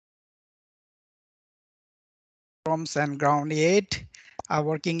Aerodromes and Ground Aid,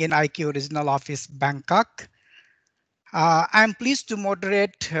 working in ICAO Regional Office, Bangkok. I'm pleased to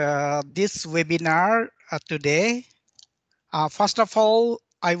moderate this webinar today. First of all,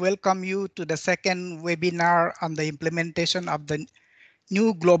 I welcome you to the second webinar on the implementation of the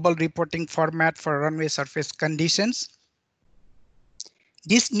new global reporting format for runway surface conditions.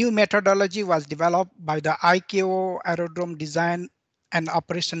 This new methodology was developed by the ICAO Aerodrome Design and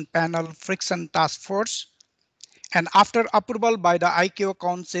Operation Panel Friction Task Force, and after approval by the ICAO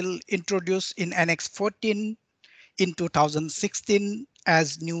Council, introduced in Annex 14 in 2016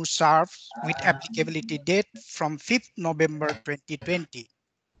 as new SARFs with applicability date from 5th November 2020.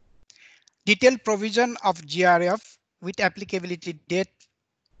 Detailed provision of GRF with applicability date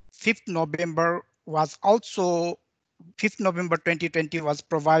 5th November was also 5th November 2020 was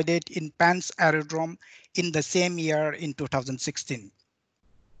provided in PAN's Aerodrome in the same year in 2016.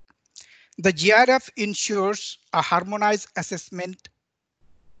 The GRF ensures a harmonized assessment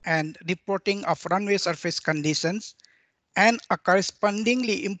and reporting of runway surface conditions and a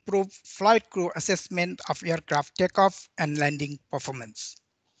correspondingly improved flight crew assessment of aircraft takeoff and landing performance.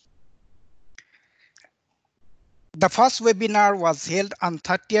 The first webinar was held on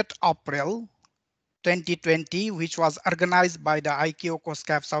 30th April 2020, which was organized by the ICAO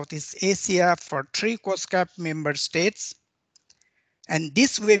COSCAP Southeast Asia for 3 COSCAP member states. And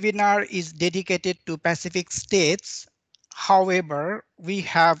this webinar is dedicated to Pacific states. However, we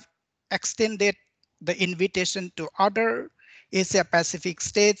have extended the invitation to other Asia Pacific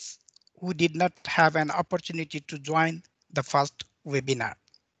states who did not have an opportunity to join the first webinar.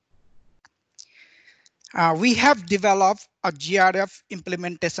 We have developed a GRF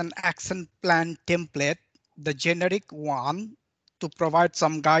implementation action plan template, the generic one, to provide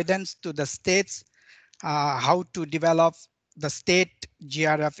some guidance to the states how to develop the state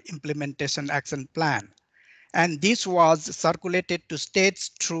GRF implementation action plan. And this was circulated to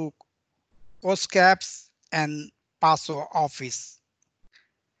states through COSCAPs and PASO office.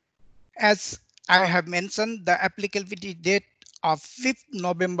 As I have mentioned, the applicability date of 5th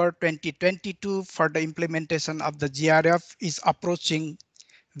November 2022 for the implementation of the GRF is approaching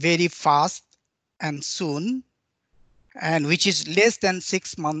very fast and soon, and which is less than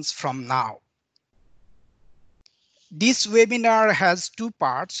 6 months from now. This webinar has 2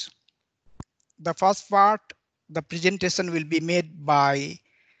 parts. The first part, the presentation will be made by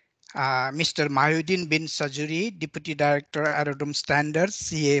Mr. Mahyuddin bin Sajuri, Deputy Director, Aerodrome Standards,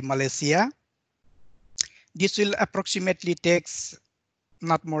 CAA Malaysia. This will approximately takes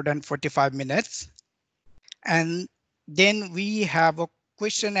not more than 45 minutes. And then we have a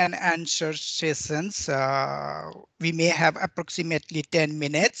question and answer sessions. We may have approximately 10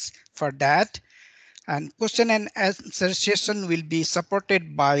 minutes for that. And question and answer session will be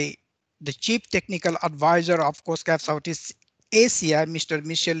supported by the Chief Technical Advisor of COSCAP Southeast Asia, Mr.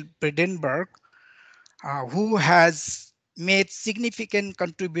 Michel Bredenberg, who has made significant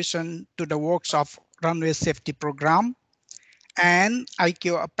contribution to the works of runway safety program, and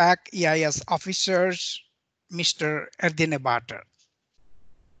ICAO APAC EIS officers, Mr. Erdine Bater.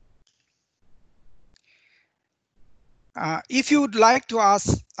 If you would like to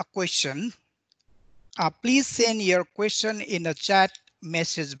ask a question, please send your question in the chat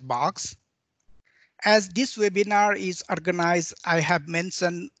message box. As this webinar is organized, I have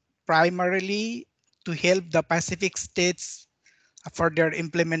mentioned primarily to help the Pacific states for their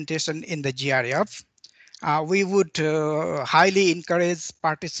implementation in the GRF. We would highly encourage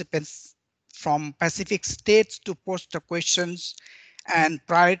participants from Pacific states to post the questions, and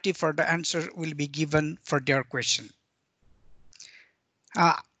priority for the answer will be given for their question.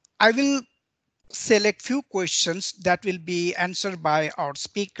 I will select few questions that will be answered by our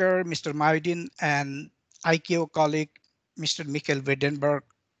speaker, Mr. Mahyuddin, and ICAO colleague, Mr. Michael Vredenberg,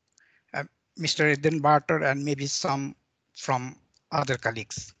 Mr. Eden Barter, and maybe some from other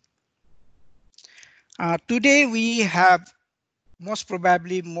colleagues. Today we have most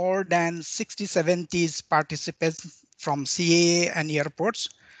probably more than 60-70 participants from CAA and airports.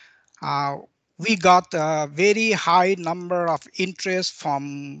 We got a very high number of interest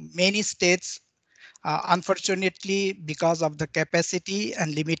from many states. Unfortunately, because of the capacity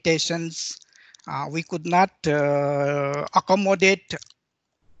and limitations, we could not accommodate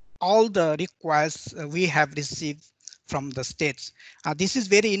all the requests we have received from the states. This is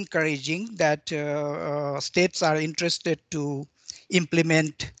very encouraging that states are interested to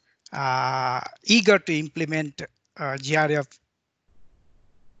implement, eager to implement GRF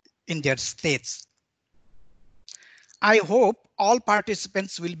in their states. I hope all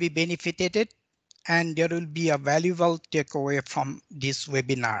participants will be benefited and there will be a valuable takeaway from this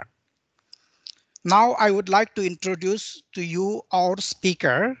webinar. Now I would like to introduce to you our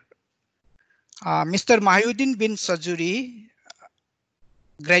speaker, Mr. Mahyuddin bin Sajuri,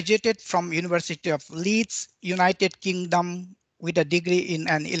 graduated from University of Leeds, United Kingdom, with a degree in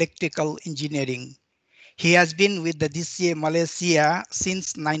an electrical engineering. He has been with the DCA Malaysia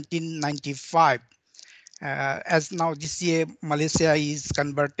since 1995. As now DCA Malaysia is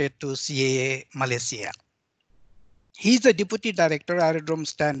converted to CAA Malaysia. He is the Deputy Director, Aerodrome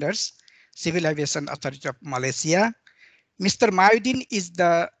Standards, Civil Aviation Authority of Malaysia. Mr. Mahyuddin is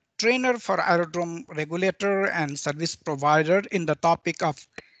the trainer for Aerodrome regulator and service provider in the topic of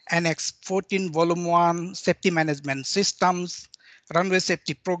Annex 14 Volume 1 Safety Management Systems, Runway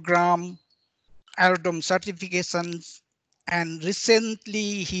Safety Program, Aerodrome certifications, and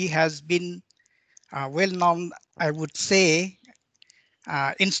recently he has been well-known, I would say,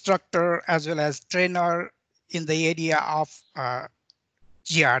 instructor as well as trainer in the area of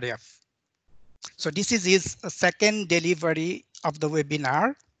GRF. So this is his second delivery of the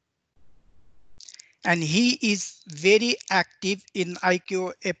webinar. And he is very active in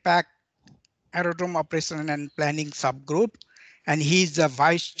ICAO APAC Aerodrome Operation and Planning subgroup. And he is the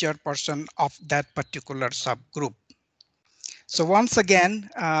vice chairperson of that particular subgroup. So once again,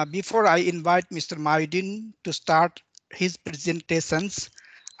 before I invite Mr. Mahyuddin to start his presentations,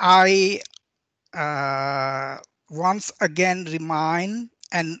 I once again remind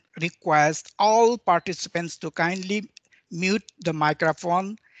and request all participants to kindly mute the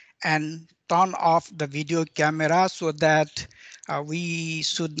microphone and turn off the video camera so that we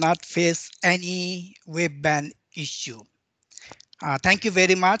should not face any web ban issue. Thank you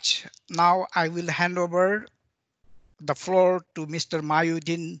very much. Now I will hand over the floor to Mr.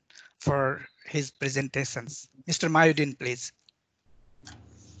 Mahyuddin for his presentations. Mr. Mahyuddin, please.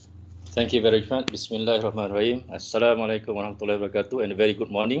 Thank you very much. Bismillahirrahmanirrahim. Assalamualaikum warahmatullahi wabarakatuh and a very good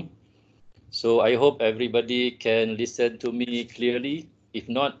morning. So I hope everybody can listen to me clearly. If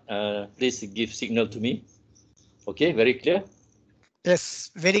not, please give signal to me. Okay, very clear? Yes,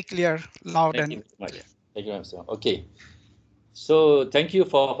 very clear, loud and clear. Thank you very much. Okay. So thank you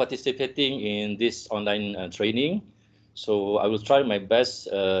for participating in this online training. So I will try my best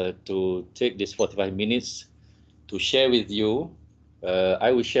to take this 45 minutes to share with you. I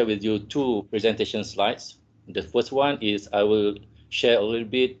will share with you two presentation slides. The first one is I will share a little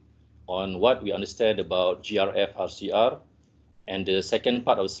bit on what we understand about GRF RCR. And the second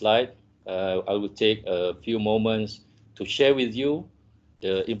part of the slide, I will take a few moments to share with you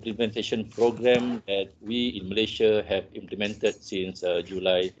the implementation program that we in Malaysia have implemented since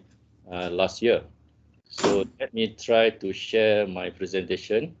July last year. So let me try to share my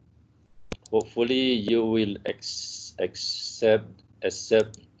presentation. Hopefully you will accept.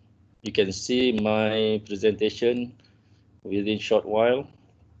 You can see my presentation within a short while.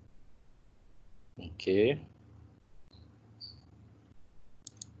 Okay.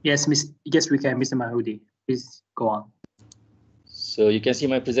 Yes, we can, Mr. Mahyuddin. Please go on. So you can see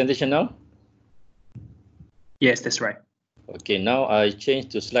my presentation now? Yes, that's right. Okay, now I change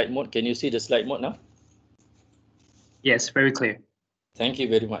to slide mode. Can you see the slide mode now? Yes, very clear. Thank you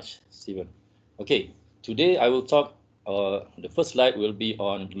very much, Stephen. Okay, today I will talk, the first slide will be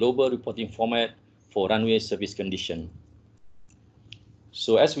on global reporting format for runway service condition.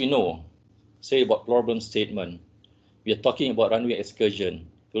 So as we know, say about problem statement, we are talking about runway excursion.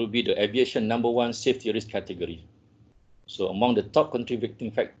 It will be the aviation #1 safety risk category. So among the top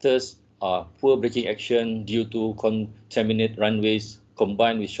contributing factors are poor braking action due to contaminated runways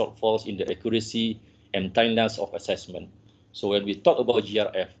combined with shortfalls in the accuracy and timeliness of assessment. So when we talk about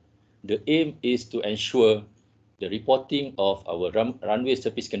GRF, the aim is to ensure the reporting of our runway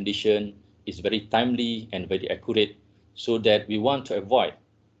surface condition is very timely and very accurate so that we want to avoid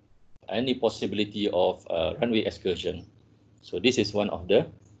any possibility of runway excursion. So this is one of the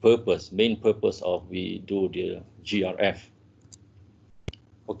main purpose of we do the GRF.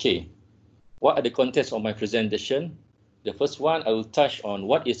 Okay, what are the contents of my presentation? The first one, I will touch on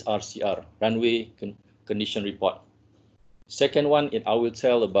what is RCR, Runway Condition Report. Second one, I will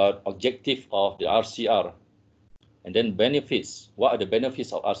tell about objective of the RCR, and then benefits. What are the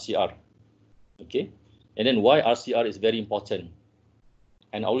benefits of RCR? Okay, and then why RCR is very important.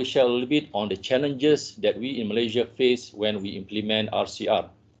 And I will share a little bit on the challenges that we in Malaysia face when we implement RCR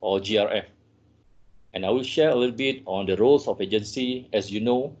or GRF. And I will share a little bit on the roles of agency. As you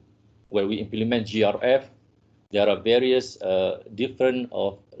know, when we implement GRF, there are various different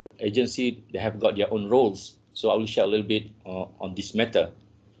agencies that have got their own roles. So I will share a little bit on this matter.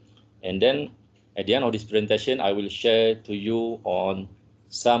 And then at the end of this presentation, I will share to you on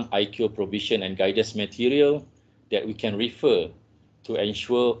some ICAO provision and guidance material that we can refer to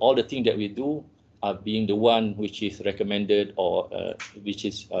ensure all the things that we do being the one which is recommended or which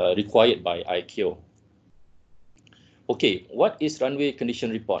is required by ICAO. Okay, what is runway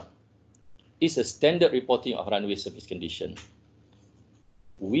condition report? It's a standard reporting of runway surface condition.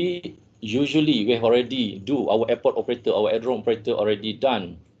 We have already do, our airport operator, our aerodrome operator already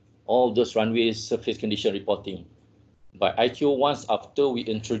done all those runway surface condition reporting. But ICAO, once after we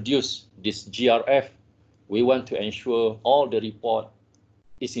introduce this GRF, we want to ensure all the report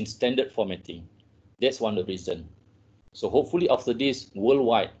is in standard formatting. That's one of the reasons. So hopefully after this,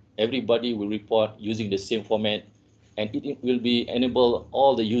 worldwide, everybody will report using the same format, and it will be enable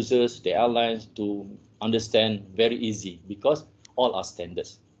all the users, the airlines to understand very easy, because all are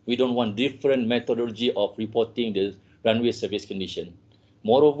standards. We don't want different methodology of reporting the runway surface condition.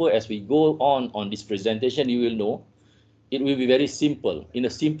 Moreover, as we go on this presentation, you will know it will be very simple, in a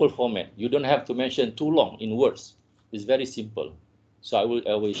simple format. You don't have to mention too long in words. It's very simple. So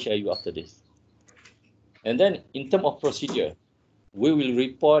I will share you after this. And then in terms of procedure, we will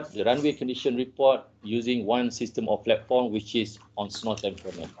report the runway condition report using one system of platform, which is on SNOTAM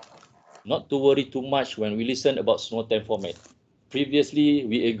format. Not to worry too much when we listen about SNOTAM format. Previously,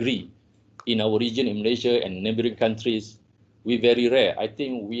 we agree in our region in Malaysia and neighboring countries, we very rare. I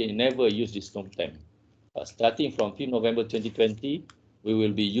think we never use this SNOTAM. Starting from 5th November 2020, we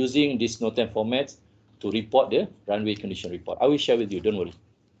will be using this SNOTAM format to report the runway condition report. I will share with you, don't worry.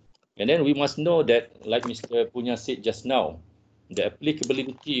 And then we must know that, like Mr. Punya said just now, the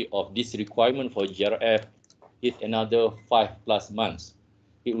applicability of this requirement for GRF is another 5+ months.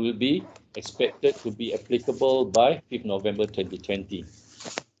 It will be expected to be applicable by 5th November 2020.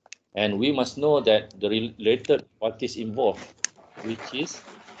 And we must know that the related parties involved, which is,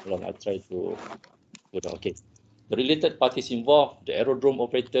 hold on, I'll try to, okay. The related parties involved, the aerodrome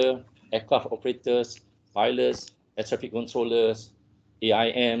operator, aircraft operators, pilots, air traffic controllers,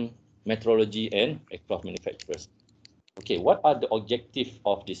 AIM, meteorology, and aircraft manufacturers. Okay, what are the objectives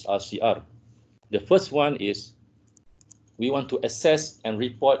of this RCR? The first one is we want to assess and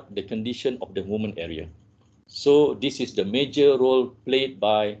report the condition of the movement area. So this is the major role played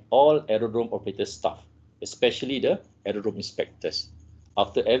by all aerodrome operator staff, especially the aerodrome inspectors.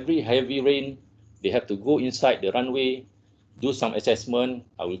 After every heavy rain, they have to go inside the runway, do some assessment.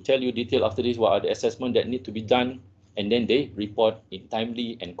 I will tell you detail after this what are the assessment that need to be done, and then they report in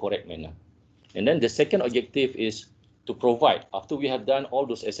timely and correct manner. And then the second objective is to provide, after we have done all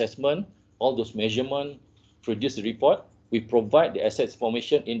those assessment, all those measurement, produce the report, we provide the assets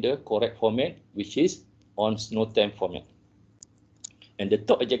information in the correct format, which is on SNOTAM format. And the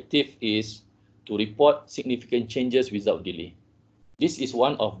third objective is to report significant changes without delay. This is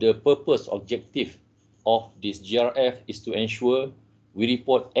one of the purpose objective of this GRF, is to ensure we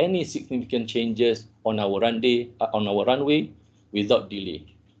report any significant changes on our runway without delay.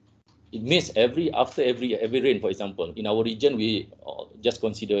 It means after every rain, for example, in our region, we just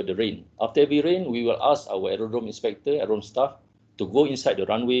consider the rain. After every rain, we will ask our aerodrome inspector, aerodrome staff to go inside the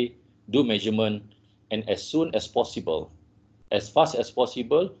runway, do measurement, and as soon as possible, as fast as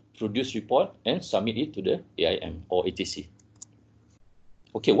possible, produce report and submit it to the AIM or ATC.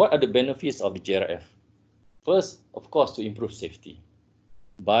 Okay, what are the benefits of the GRF? First, of course, to improve safety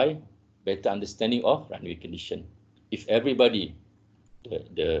by better understanding of runway condition. If everybody,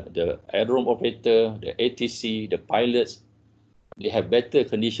 the aerodrome operator, the ATC, the pilots, they have better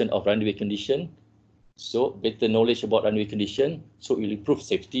condition of runway condition, so better knowledge about runway condition, so it will improve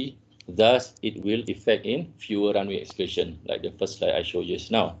safety. Thus, it will affect in fewer runway excursion, like the first slide I showed you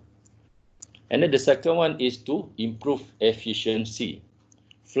just now. And then the second one is to improve efficiency.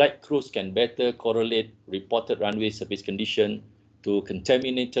 Flight crews can better correlate reported runway surface condition to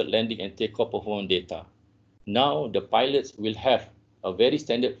contaminated landing and takeoff performance data. Now, the pilots will have a very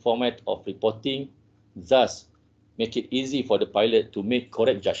standard format of reporting, thus make it easy for the pilot to make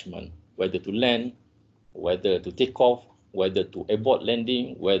correct judgment, whether to land, whether to take off, whether to abort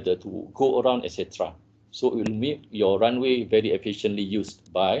landing, whether to go around, etc. So it will make your runway very efficiently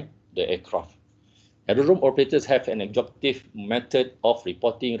used by the aircraft. Aerodrome operators have an objective method of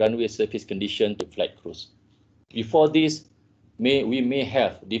reporting runway surface condition to flight crews. Before this, we may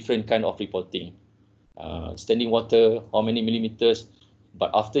have different kind of reporting. Standing water, how many millimeters,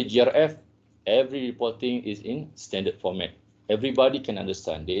 but after GRF, every reporting is in standard format. Everybody can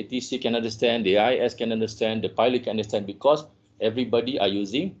understand. The ATC can understand, the IS can understand, the pilot can understand, because everybody are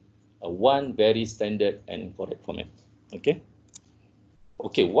using one very standard and correct format. Okay.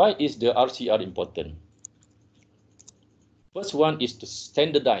 Okay, why is the RCR important? First one is to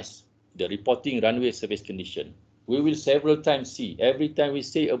standardize the reporting runway surface condition. We will several times see, every time we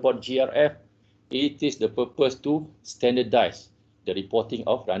say about GRF, it is the purpose to standardize the reporting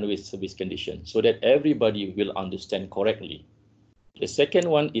of runway service condition so that everybody will understand correctly. The second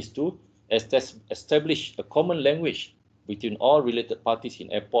one is to establish a common language between all related parties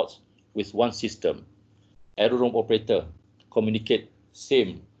in airports with one system. Aerodrome operator communicate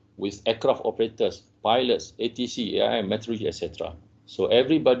same with aircraft operators, pilots, ATC, AIM, meteorology, etc. So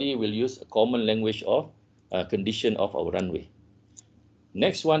everybody will use a common language of condition of our runway.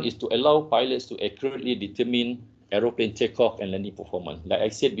 Next one is to allow pilots to accurately determine aeroplane takeoff and landing performance. Like I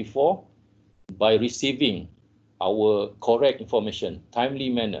said before, by receiving our correct information, timely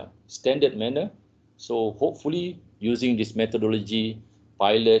manner, standard manner, so hopefully using this methodology,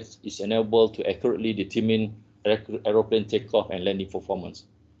 pilots is enabled to accurately determine aeroplane takeoff and landing performance.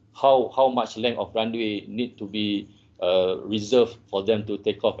 How much length of runway need to be reserved for them to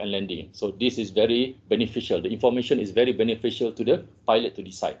take off and landing. So this is very beneficial. The information is very beneficial to the pilot to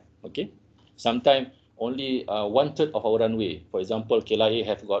decide. Okay. Sometimes only 1/3 of our runway, for example, KLIA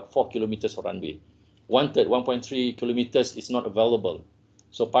have got 4 kilometers of runway. 1/3, 1.3 kilometers is not available.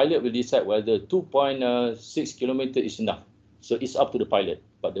 So pilot will decide whether 2.6 kilometers is enough. So it's up to the pilot.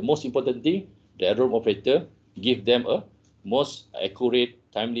 But the most important thing, the aerodrome operator give them a most accurate,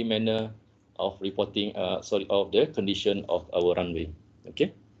 timely manner of reporting, of the condition of our runway.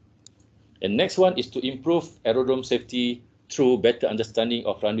 Okay. And next one is to improve aerodrome safety through better understanding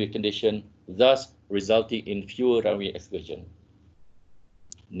of runway condition, thus resulting in fewer runway excursions.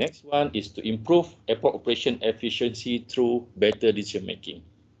 Next one is to improve airport operation efficiency through better decision making.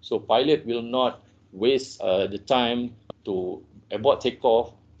 So pilot will not waste the time to abort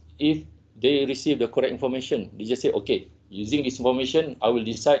takeoff if they receive the correct information. They just say, okay, using this information, I will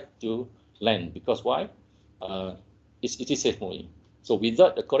decide to land. Because why? It is safe for me. So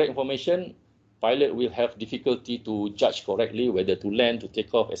without the correct information, pilot will have difficulty to judge correctly whether to land, to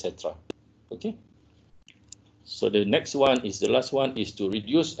take off, etc. Okay. So the next one is, the last one is to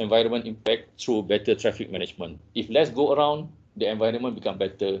reduce environment impact through better traffic management. If less go around, the environment become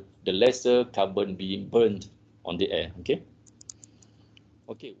better, the lesser carbon being burned on the air. Okay.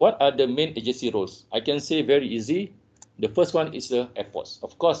 Okay, what are the main agency roles? I can say very easy. The first one is the airports.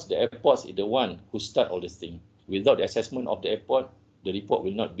 Of course, the airports is the one who start all this thing. Without the assessment of the airport, the report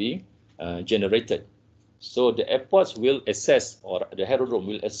will not be generated. So the airports will assess, or the aerodrome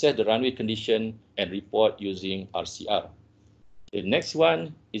will assess the runway condition and report using RCR. The next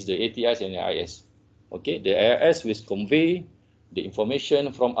one is the ATIs and AIS. Okay, the AIS will convey the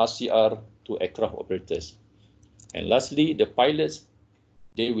information from RCR to aircraft operators. And lastly, the pilots,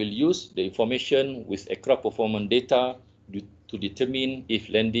 they will use the information with aircraft performance data to determine if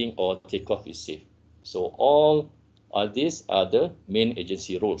landing or takeoff is safe. So all of these are the main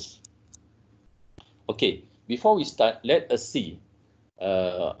agency roles. Okay, before we start, let us see.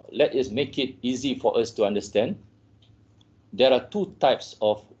 Let us make it easy for us to understand. There are two types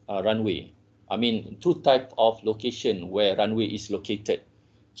of runway. I mean, two types of location where runway is located.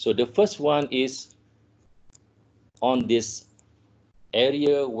 So the first one is on this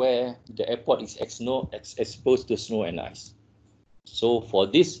area where the airport is exposed to snow and ice. So for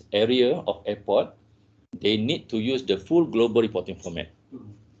this area of airport, they need to use the full global reporting format,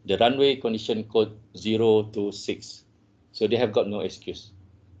 the runway condition code 0 to 6. So they have got no excuse.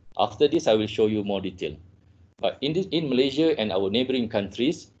 After this, I will show you more detail. But in Malaysia and our neighboring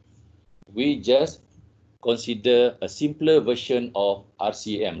countries, we just consider a simpler version of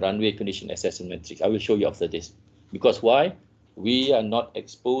RCM, runway condition assessment matrix. I will show you after this. Because why? We are not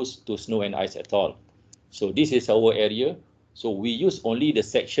exposed to snow and ice at all. So this is our area. So we use only the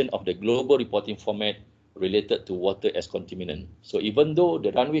section of the global reporting format related to water as contaminant. So even though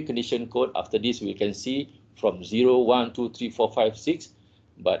the runway condition code, after this we can see from 0, 1, 2, 3, 4, 5, 6.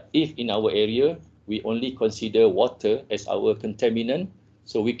 But if in our area, we only consider water as our contaminant,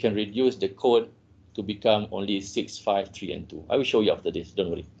 so we can reduce the code to become only 6, 5, 3, and 2. I will show you after this, don't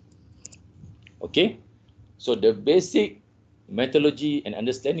worry. Okay, so the basic methodology and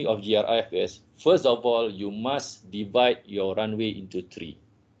understanding of GRF is, first of all, you must divide your runway into 3.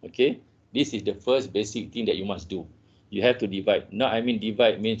 Okay, this is the first basic thing that you must do. You have to divide. Now, I mean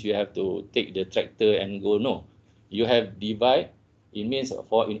divide means you have to take the tractor and go. No, you have divide. It means,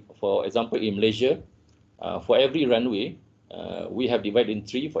 for example, in Malaysia, for every runway, we have divided in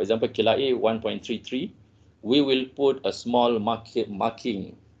 3. For example, KLIA 1.33, we will put a small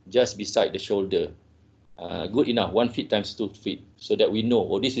marking just beside the shoulder. Good enough, 1 feet times 2 feet, so that we know,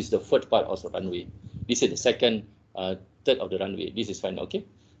 oh, this is the first part of the runway. This is the second third of the runway. This is fine, okay?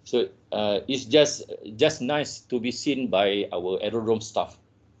 So it's just nice to be seen by our aerodrome staff,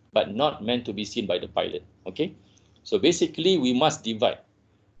 but not meant to be seen by the pilot, okay? So basically, we must divide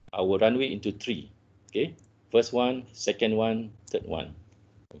our runway into 3, okay? First one, second one, third one.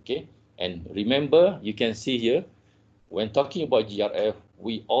 Okay, and remember, you can see here, when talking about GRF,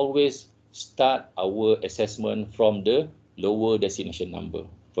 we always start our assessment from the lower destination number.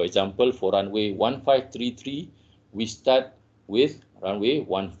 For example, for runway 1533, we start with runway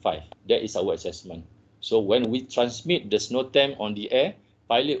 15. That is our assessment. So when we transmit the snow temp on the air,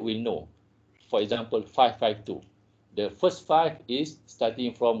 pilot will know. For example, 552. The first 5 is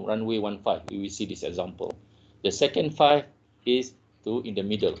starting from runway 15. We will see this example. The second 5 is in the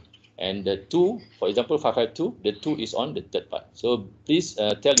middle. And the 2, for example, 552, the 2 is on the third part. So please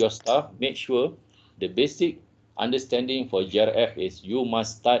tell your staff, make sure the basic understanding for GRF is you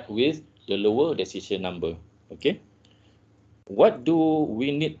must start with the lower decision number. Okay. What do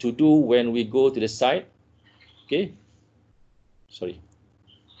we need to do when we go to the site? Okay. Sorry.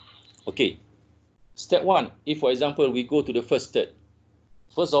 Okay. Step 1, if for example we go to the first third,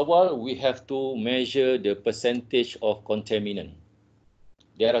 first of all, we have to measure the percentage of contaminant.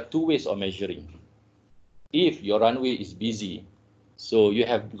 There are 2 ways of measuring. If your runway is busy, so you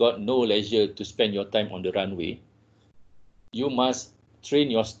have got no leisure to spend your time on the runway, you must train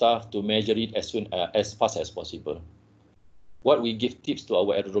your staff to measure it as fast as possible. What we give tips to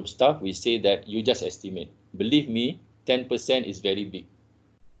our aerodrome staff, we say that you just estimate. Believe me, 10% is very big.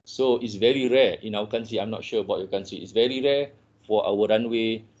 So it's very rare in our country, I'm not sure about your country, it's very rare for our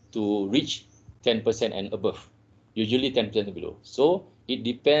runway to reach 10% and above, usually 10% below. So it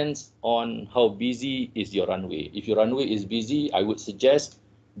depends on how busy is your runway. If your runway is busy, I would suggest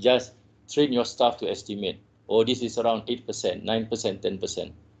just train your staff to estimate. Oh, this is around 8%, 9%,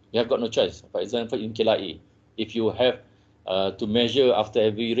 10%. You have got no choice. For example, in KLIA, if you have to measure after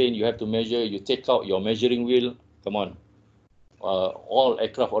every rain, you have to measure, you take out your measuring wheel, come on. All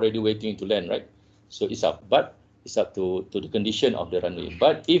aircraft already waiting to land, right? So it's up, but it's up to the condition of the runway.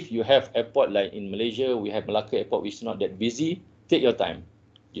 But if you have airport like in Malaysia, we have Malacca airport, which is not that busy, take your time.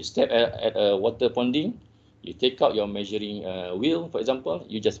 You step at a water ponding, you take out your measuring wheel, for example,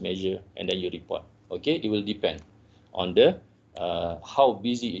 you just measure and then you report. Okay, it will depend on the how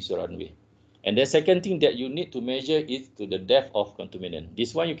busy is your runway. And the second thing that you need to measure is to the depth of contaminant.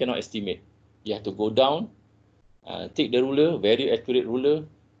 This one you cannot estimate. You have to go down, take the ruler, very accurate ruler,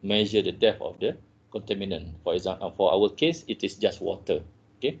 measure the depth of the contaminant. For example, for our case, it is just water.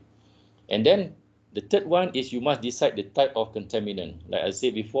 Okay, and then the third one is you must decide the type of contaminant. Like I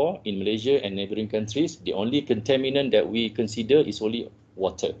said before, in Malaysia and neighboring countries, the only contaminant that we consider is only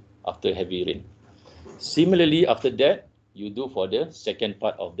water after heavy rain. Similarly, after that, you do for the second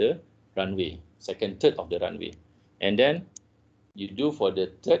part of the runway, second third of the runway. And then you do for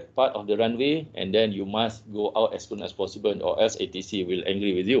the third part of the runway, and then you must go out as soon as possible, or else ATC will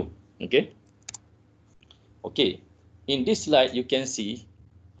angry with you. Okay. Okay. In this slide, you can see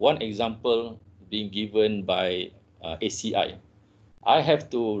one example being given by ACI. I have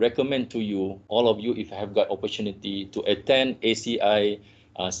to recommend to you, all of you, if you have got opportunity to attend ACI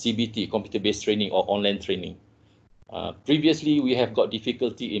CBT, computer-based training or online training. Previously, we have got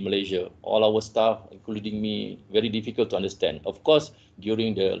difficulty in Malaysia. All our staff, including me, very difficult to understand. Of course,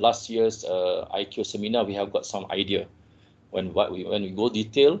 during the last year's ICAO seminar, we have got some idea. When we go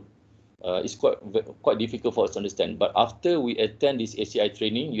detail, it's quite difficult for us to understand. But after we attend this ACI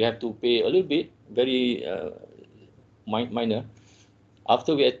training, you have to pay a little bit, very minor.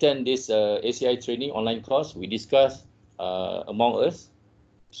 After we attend this ACI training online course, we discuss among us.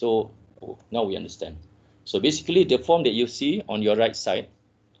 So now we understand. So basically, the form that you see on your right side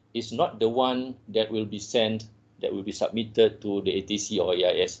is not the one that will be sent, that will be submitted to the ATC or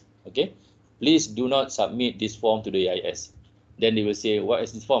AIS. Okay, please do not submit this form to the AIS. Then they will say, what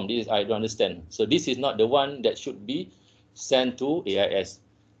is this form? This is, I don't understand. So this is not the one that should be sent to AIS.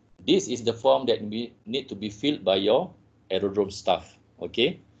 This is the form that need to be filled by your aerodrome staff.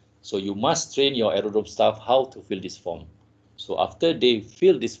 Okay, so you must train your aerodrome staff how to fill this form. So after they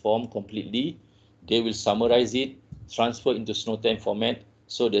fill this form completely, they will summarize it, transfer into SNOTEM format.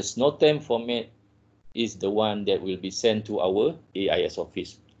 So the SNOTEM format is the one that will be sent to our AIS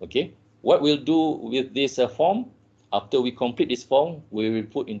office. Okay, what we'll do with this form, after we complete this form, we will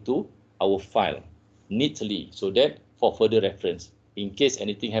put into our file neatly, so that for further reference, in case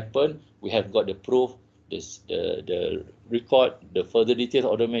anything happen, we have got the proof, the record, the further details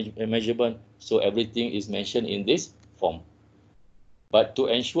of the measurement, so everything is mentioned in this form. But to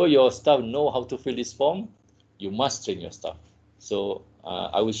ensure your staff know how to fill this form, you must train your staff. So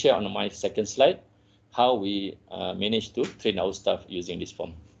I will share on my second slide how we manage to train our staff using this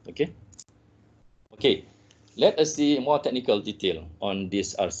form. Okay. Okay. Let us see more technical detail on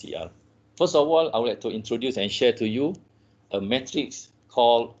this RCR. First of all, I would like to introduce and share to you a matrix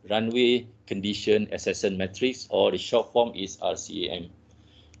called Runway Condition Assessment Matrix, or the short form is RCAM.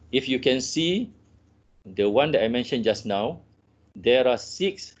 If you can see, the one that I mentioned just now, there are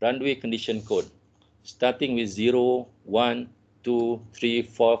 6 runway condition code, starting with 0, 1, 2, 3,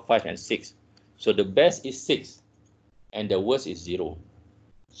 4, 5, and 6. So the best is 6, and the worst is 0.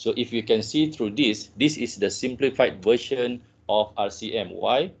 So if you can see through this is the simplified version of RCM.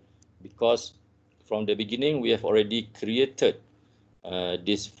 Why? Because from the beginning, we have already created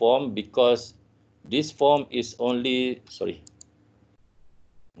this form, because this form is only,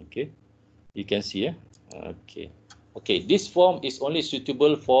 okay, you can see, okay, this form is only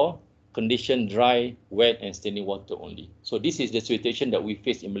suitable for condition dry, wet, and standing water only. So this is the situation that we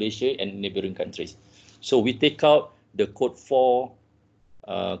face in Malaysia and neighboring countries. So we take out the code 4,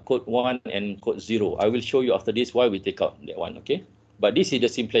 code 1, and code 0. I will show you after this why we take out that one, okay? But this is the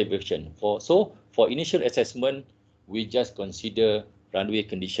simplified version. So for initial assessment, we just consider runway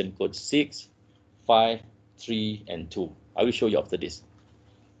condition code 6, 5, 3, and 2. I will show you after this.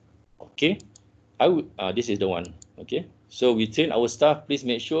 Okay, this is the one. Okay, so we train our staff. Please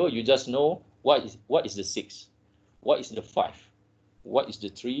make sure you just know what is the 6, what is the 5, what is the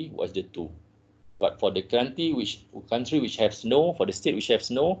 3, what is the 2. But for the country which have snow, for the state which have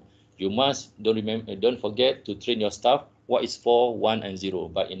snow, you must don't forget to train your staff what is 4, 1, and 0.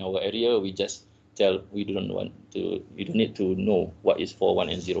 But in our area, we just tell you don't need to know what is 4, 1,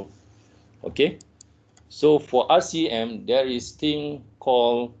 and 0. Okay, so for RCM, there is thing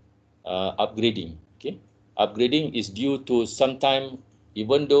called upgrading. Okay, upgrading is due to sometime,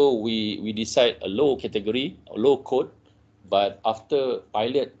 even though we decide a low category, a low code, but after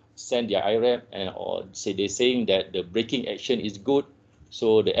pilot send their IRAP or they're saying that the braking action is good,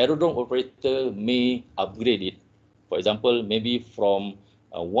 so the aerodrome operator may upgrade it. For example, maybe from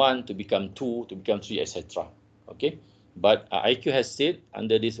 1 to become 2 to become 3, etc. Okay, but ICAO has said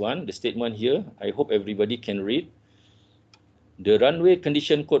under this one, the statement here, I hope everybody can read. The runway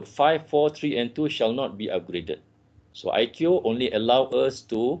condition code 5, 4, 3, and 2 shall not be upgraded. So ICAO only allow us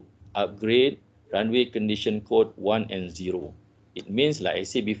to upgrade runway condition code 1 and 0. It means, like I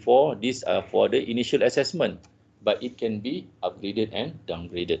said before, these are for the initial assessment, but it can be upgraded and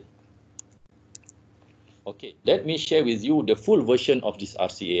downgraded. Okay, let me share with you the full version of this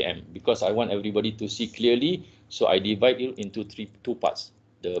RCAM, because I want everybody to see clearly. So I divide it into two parts,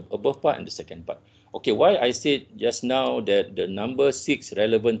 the above part and the second part. Okay, why I said just now that the number 6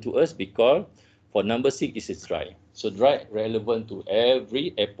 relevant to us, because for number 6 is dry. So dry relevant to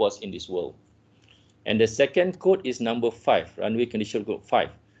every airports in this world. And the second code is number 5, runway condition code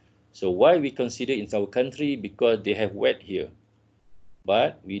 5. So why we consider in our country? Because they have wet here,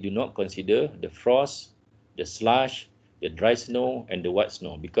 but we do not consider the frost, the slush, the dry snow, and the wet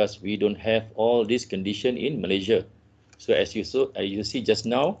snow, because we don't have all this condition in Malaysia. So as you see just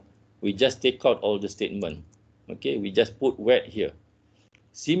now, we just take out all the statement. Okay, we just put wet here.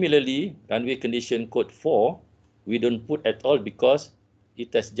 Similarly, runway condition code 4, we don't put at all, because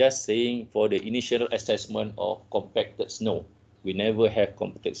it is just saying for the initial assessment of compacted snow. We never have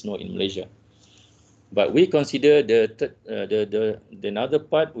compacted snow in Malaysia. But we consider the another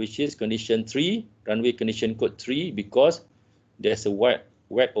part, which is condition 3, runway condition code 3, because there's a wet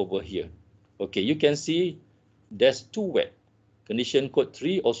over here. Okay, you can see there's 2 wet. Condition code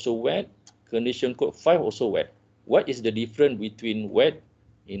 3 also wet, condition code 5 also wet. What is the difference between wet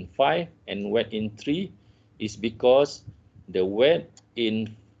in 5 and wet in 3? Is because the wet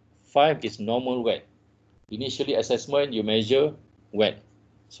in 5 is normal wet. Initially assessment, you measure wet,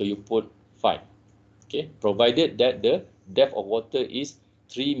 so you put 5. Okay, provided that the depth of water is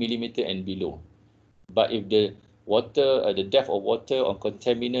 3 millimeter and below. But if the water, the depth of water on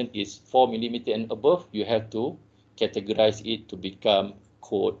contaminant is 4 millimeter and above, you have to categorize it to become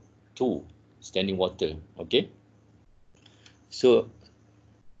code 2, standing water. Okay, so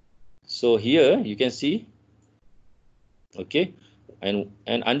here you can see, okay, and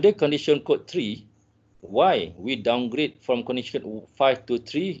under condition code 3, why we downgrade from condition 5 to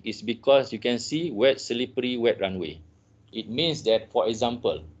 3 is because you can see wet, slippery, wet runway. It means that, for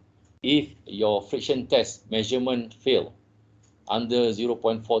example, if your friction test measurement fail under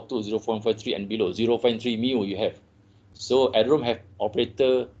 0.42, 0.53 and below, 0.3 mu you have. So Aerodrome have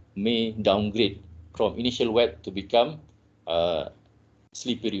operator may downgrade from initial wet to become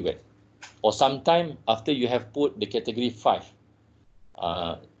slippery wet. Or sometime after you have put the category 5,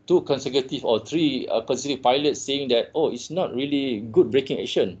 2 consecutive or 3 consecutive pilots saying that, oh, it's not really good braking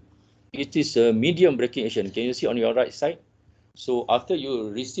action. It is a medium braking action. Can you see on your right side? So after you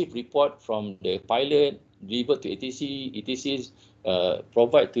receive report from the pilot, delivered to ATC, ATCs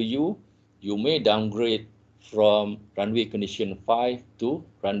provide to you, you may downgrade from runway condition 5 to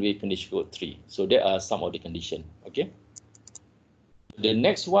runway condition code 3. So there are some of the condition. Okay. The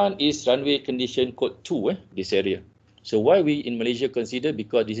next one is runway condition code 2, this area. So why we in Malaysia consider,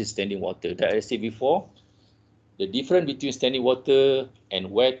 because this is standing water. That I said before, the difference between standing water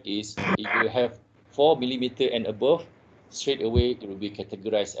and wet is if you have 4 millimeter and above, straight away it will be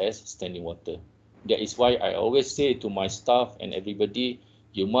categorized as standing water. That is why I always say to my staff and everybody,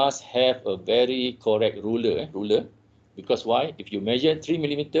 you must have a very correct ruler, because why? If you measure 3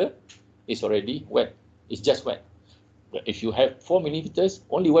 millimeter, it's already wet. It's just wet. But if you have 4 millimeters,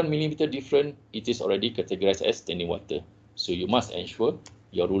 only 1 millimeter different, it is already categorized as standing water. So you must ensure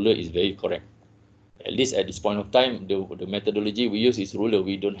your ruler is very correct. At least at this point of time, the methodology we use is ruler.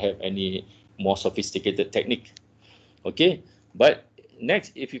 We don't have any more sophisticated technique. Okay, but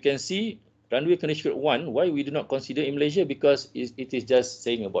next, if you can see, runway condition 1, why we do not consider in Malaysia? Because it is just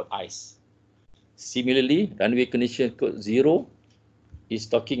saying about ice. Similarly, runway condition code 0 is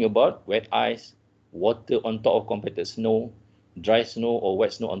talking about wet ice, water on top of compacted snow, dry snow or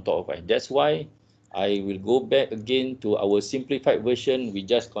wet snow on top of ice. That's why I will go back again to our simplified version. We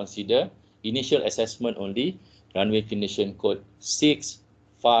just consider initial assessment only, runway condition code 6,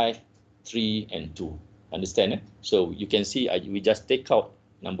 5, 3, and 2. Understand? So you can see we just take out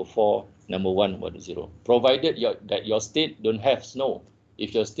number 4, number 1, number 0. Provided that your state don't have snow.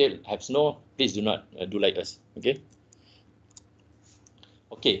 If your state have snow, please do not do like us. Okay.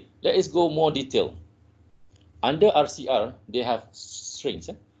 Okay, let us go more detail. Under RCR, they have strings.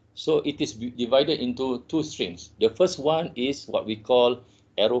 So it is divided into 2 strings. The first one is what we call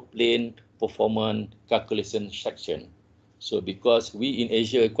aeroplane performance calculation section. So because we in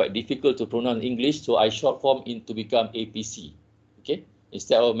Asia are quite difficult to pronounce English, so I short form it to become APC. Okay,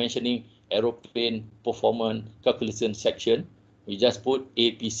 instead of mentioning aeroplane performance calculation section, we just put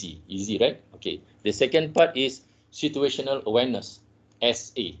APC. Easy, right? Okay. The second part is situational awareness,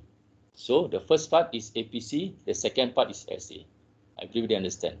 SA. So the first part is APC, the second part is SA. I believe they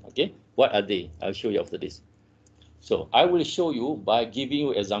understand. Okay, what are they? I'll show you after this. So I will show you by giving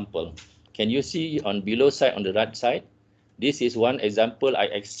you example. Can you see on below side on the right side? This is one example I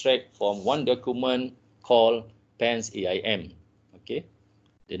extract from one document called PANS AIM. Okay,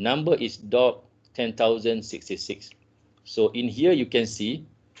 the number is DOC 10,066. So in here you can see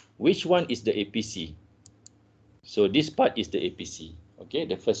which one is the APC. So this part is the APC. Okay,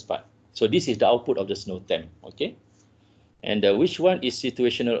 the first part. So this is the output of the snow temp. Okay, and which one is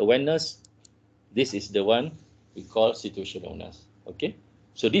situational awareness? This is the one we call situational awareness. Okay,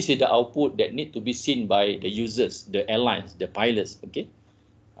 so this is the output that need to be seen by the users, the airlines, the pilots. Okay,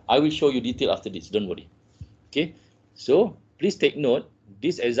 I will show you detail after this. Don't worry. Okay, so please take note.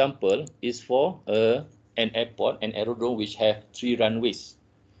 This example is for an airport, an aerodrome which have 3 runways.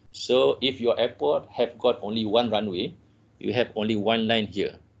 So if your airport have got only 1 runway, you have only 1 line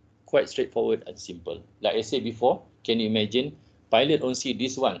here. Quite straightforward and simple. Like I said before, can you imagine? Pilot only see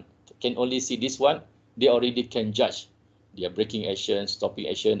this one, can only see this one. They already can judge their braking action, stopping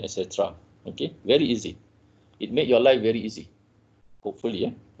action, etc. Okay, very easy. It make your life very easy. Hopefully,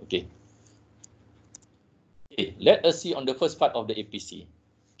 yeah. Okay. Okay, let us see on the first part of the APC.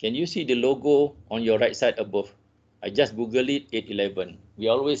 Can you see the logo on your right side above? I just Google it, 811. We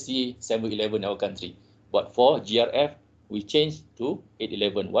always see 711 in our country. But for GRF, we change to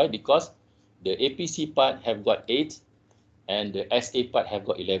 811. Why? Because the APC part have got 8 and the SA part have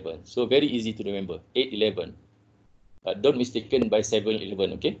got 11. So very easy to remember, 811. But don't mistaken by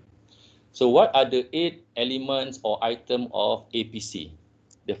 711, okay? So what are the 8 elements or item of APC?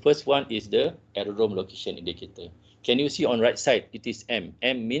 The first one is the aerodrome location indicator. Can you see on right side? It is M.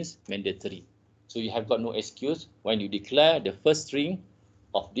 M means mandatory. So you have got no excuse when you declare the first string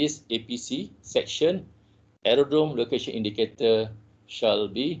of this APC section, aerodrome location indicator shall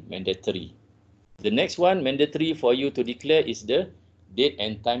be mandatory. The next one mandatory for you to declare is the date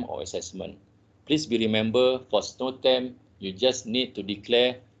and time of assessment. Please be remember for snow temp, you just need to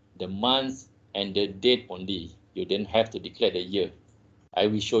declare the month and the date only. You don't have to declare the year. I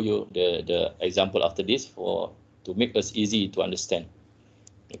will show you the example after this to make us easy to understand.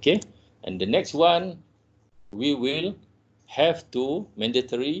 Okay, and the next one, we will have to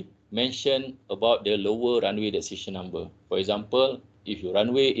mandatory mention about the lower runway decision number. For example, if your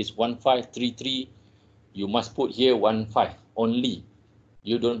runway is 1533, you must put here 15 only.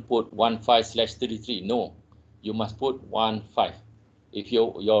 You don't put 15/33. No, you must put 15. If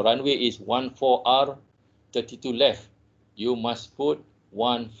your runway is 14R 32 left, you must put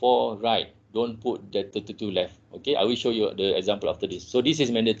 14 right. Don't put the 32 left. Okay, I will show you the example after this. So this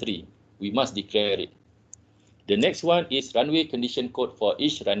is mandatory. We must declare it. The next one is runway condition code for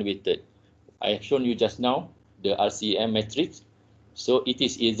each runway third. I have shown you just now. the RCM matrix. So it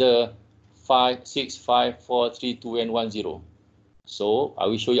is either 5, 6, 5, 4, 3, 2, and 1, 0. So I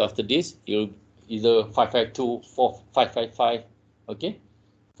will show you after this. You'll either 552, 4, 555, okay,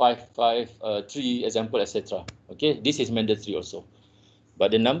 553 example, etc. Okay, this is mandatory also.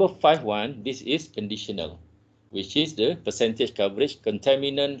 But the number 51, this is conditional, which is the percentage coverage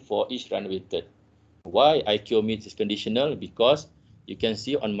contaminant for each runway third. Why ICAO means is conditional? Because you can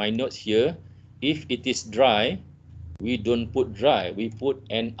see on my notes here, if it is dry, we don't put dry, we put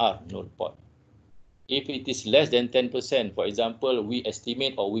NR, no report. If it is less than 10%, for example, we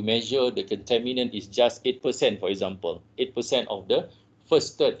estimate or we measure the contaminant is just 8%, for example. 8% of the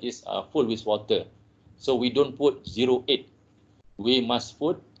first third is full with water. So we don't put 0.8. We must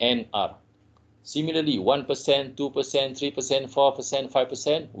put NR. Similarly, 1%, 2%, 3%, 4%,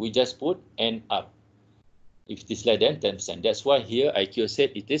 5%, we just put NR. If it is less than 10%. That's why here ICAO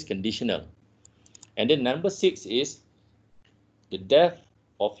said it is conditional. And then number 6 is the depth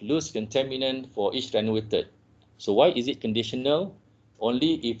of loose contaminant for each runway third. So why is it conditional?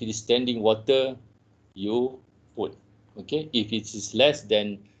 Only if it is standing water, you put. Okay, if it is less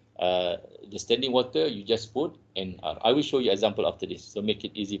than the standing water, you just put NR. I will show you example after this, so make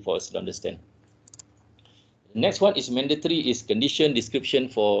it easy for us to understand. The next one is mandatory, is condition description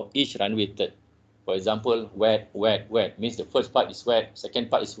for each runway third. For example, wet, wet, wet means the first part is wet, second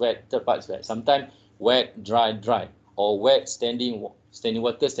part is wet, third part is wet. Sometimes wet, dry, dry, or wet, standing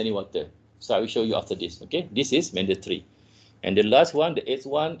water, standing water. So I will show you after this. Okay, this is mandatory. And the last one, the eighth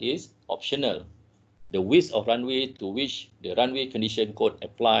one, is optional. The width of runway to which the runway condition code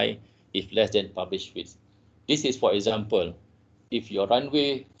apply if less than published width. This is, for example, if your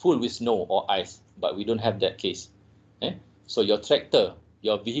runway full with snow or ice, but we don't have that case. So your tractor,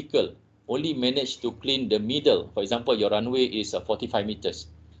 your vehicle only managed to clean the middle. For example, your runway is 45 meters.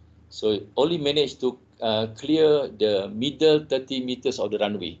 So only managed to clear the middle 30 meters of the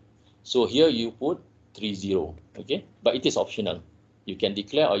runway. So here you put 30, okay? But it is optional. You can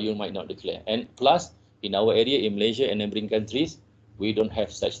declare or you might not declare. And plus, in our area in Malaysia and neighboring countries, we don't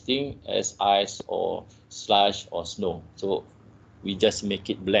have such thing as ice or slush or snow. So we just make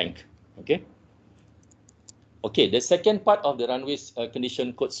it blank, okay? Okay, the second part of the runway's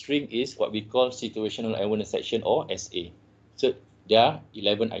condition code string is what we call situational awareness section, or SA. So there are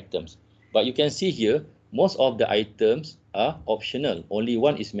 11 items. But you can see here, most of the items are optional. Only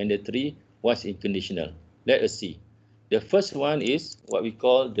one is mandatory, one is conditional. Let us see. The first one is what we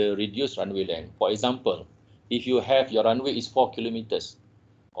call the reduced runway length. For example, if you have your runway is 4 kilometers,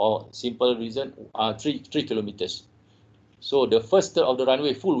 or simple reason, 3 kilometers. So the first third of the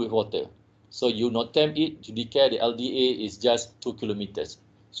runway full with water. So you not attempt it to declare the LDA is just 2 kilometers.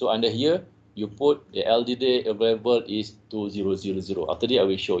 So under here, you put the LDA available is 2000. After that, I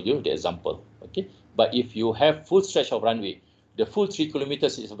will show you the example. Okay. But if you have full stretch of runway, the full 3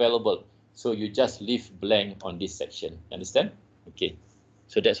 kilometers is available. So you just leave blank on this section. Understand? Okay.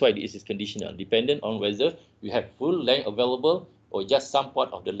 So that's why this is conditional, dependent on whether you have full length available or just some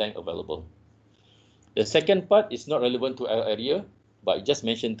part of the length available. The second part is not relevant to our area, but I just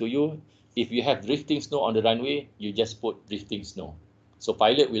mentioned to you, if you have drifting snow on the runway, you just put drifting snow. So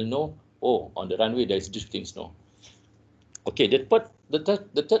pilot will know, oh, on the runway there is drifting snow. Okay,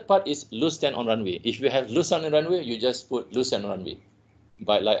 the third part is loose stand on runway. If you have loose stand on runway, you just put loose stand on runway.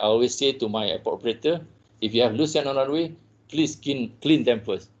 But like I always say to my airport operator, if you have loose stand on runway, please clean them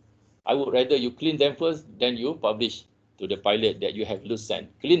first. I would rather you clean them first, then you publish to the pilot that you have loose stand.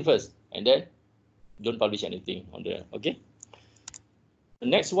 Clean first, and then don't publish anything on the, okay? The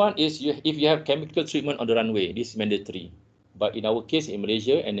next one is if you have chemical treatment on the runway, this is mandatory. But in our case, in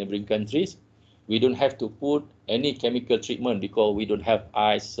Malaysia and neighboring countries, we don't have to put any chemical treatment because we don't have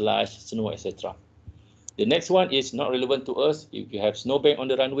ice, slush, snow, etc. The next one is not relevant to us. If you have snowbank on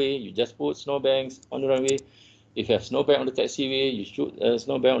the runway, you just put snowbanks on the runway. If you have snowbank on the taxiway, you shoot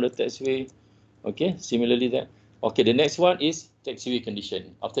snowbank on the taxiway. Okay, similarly that. Okay, the next one is taxiway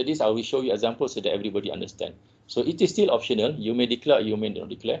condition. After this, I will show you examples so that everybody understand. So it is still optional. You may declare, you may not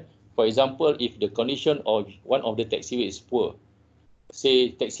declare. For example, if the condition of one of the taxiway is poor,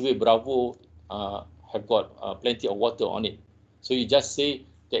 say taxiway Bravo have got plenty of water on it. So you just say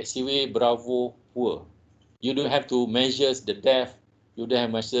taxiway Bravo poor. You don't have to measure the depth. You don't have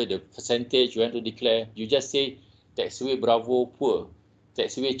to measure the percentage you want to declare. You just say taxiway Bravo poor,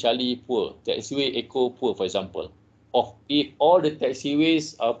 taxiway Charlie poor, taxiway Echo poor, for example. Or if all the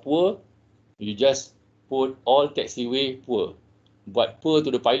taxiways are poor, you just put all taxiway poor. But poor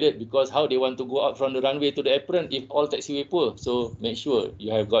to the pilot because how they want to go out from the runway to the apron if all taxiway poor. So make sure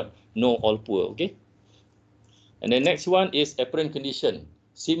you have got no all poor, okay? And the next one is apron condition.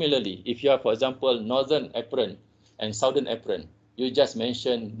 Similarly, if you have, for example, northern apron and southern apron, you just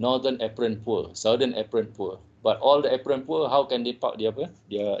mention northern apron poor, southern apron poor. But all the apron poor, how can they park their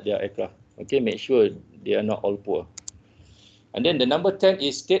aircraft? Okay, make sure they are not all poor. And then the number 10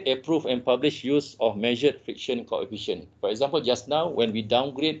 is state approved and published use of measured friction coefficient. For example, just now when we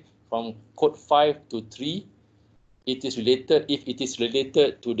downgrade from code 5 to 3, it is related. If it is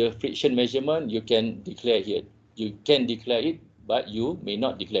related to the friction measurement, you can declare here. You can declare it, but you may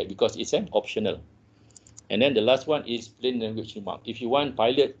not declare because it's an optional. And then the last one is plain language remark. If you want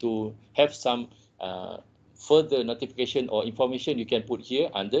pilot to have some further notification or information, you can put here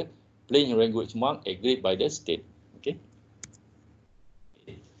under plain language remark agreed by the state. Okay.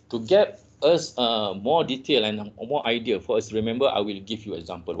 To get us more detail and more idea for us, remember, I will give you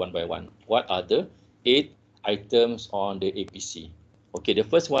example one by one. What are the 8 items on the APC? Okay, the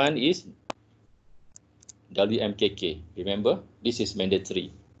first one is WMKK. Remember, this is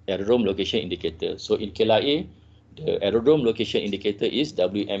mandatory, aerodrome location indicator. So in KLIA, the aerodrome location indicator is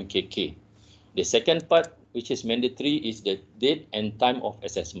WMKK. The second part, which is mandatory, is the date and time of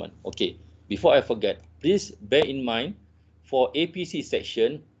assessment. Okay, before I forget, please bear in mind, for APC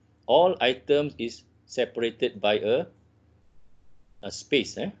section, all items is separated by a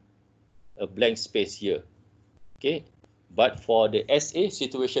space, a blank space here. Okay, but for the SA,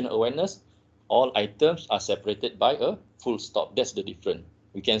 situational awareness, all items are separated by a full stop. That's the difference.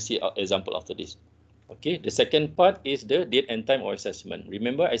 We can see an example after this. Okay, the second part is the date and time of assessment.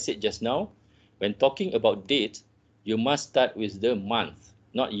 Remember, I said just now, when talking about date, you must start with the month,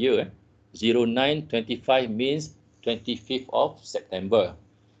 not year. 0925 means 25th of September.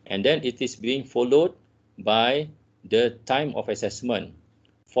 And then it is being followed by the time of assessment.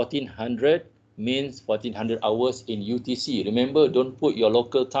 1400 means 1400 hours in UTC. Remember, don't put your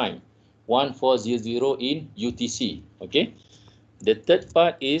local time. 1400 in UTC. Okay. The third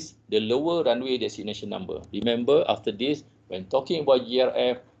part is the lower runway destination number. Remember, after this, when talking about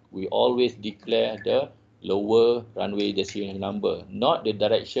GRF, we always declare the lower runway destination number, not the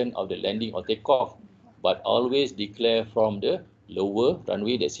direction of the landing or takeoff, but always declare from the lower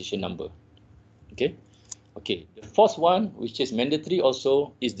runway destination number. Okay. Okay, the fourth one, which is mandatory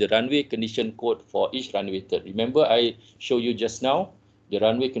also, is the runway condition code for each runway third. Remember, I showed you just now the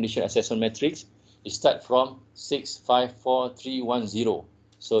runway condition assessment matrix. It starts from 654310.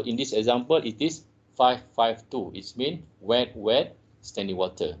 So in this example, it is 552. It means wet, wet, standing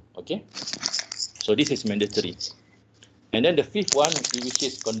water. Okay, so this is mandatory. And then the fifth one, which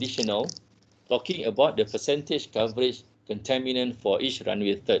is conditional, talking about the percentage coverage contaminant for each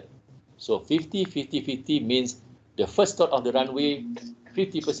runway third. So 50, 50, 50 means the first third of the runway,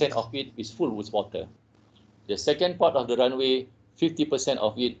 50% of it is full with water. The second part of the runway, 50%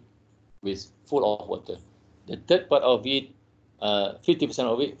 of it is full of water. The third part of it, 50%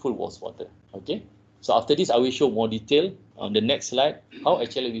 of it full with water. Okay. So after this, I will show more detail on the next slide, how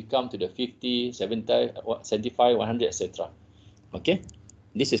actually we come to the 50, 70, 75, 100, etc. Okay.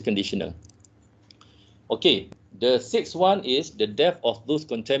 This is conditional. Okay. The sixth one is the depth of those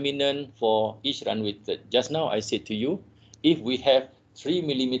contaminant for each runway third. Just now I said to you, if we have 3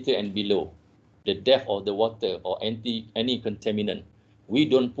 millimeter and below, the depth of the water or any contaminant, we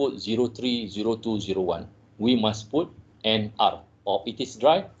don't put 03, 02, 01. We must put NR, or it is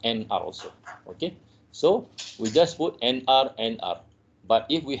dry, NR also. Okay, so we just put NR, NR. But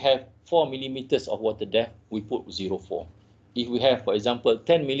if we have 4 millimeters of water depth, we put 04. If we have, for example,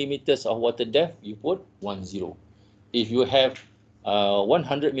 10 millimeters of water depth, you put 10. If you have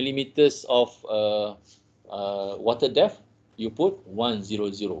 100 millimeters of water depth, you put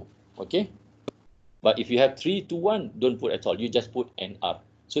 100. Okay. But if you have 3 to 1, don't put at all. You just put NR.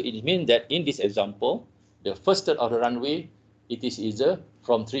 So it means that in this example, the first third of the runway, it is either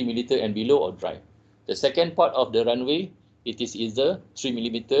from 3 millimeter and below or dry. The second part of the runway, it is either 3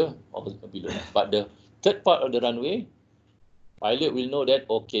 millimeter or below. But the third part of the runway, pilot will know that,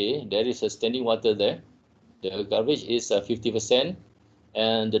 okay, there is a standing water there. The coverage is 50%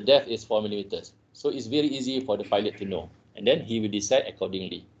 and the depth is 4 millimeters. So it's very easy for the pilot to know. And then he will decide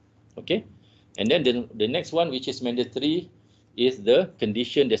accordingly. Okay. And then the next one, which is mandatory, is the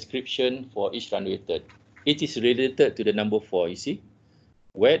condition description for each runway third. It is related to the number 4, you see.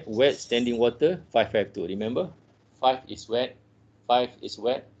 Wet, wet, standing water, 552. Remember, 5 is wet, 5 is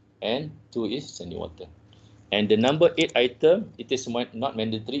wet, and 2 is standing water. And the number 8 item, it is not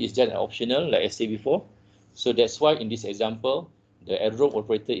mandatory, it's just optional, like I said before. So that's why in this example, the aerodrome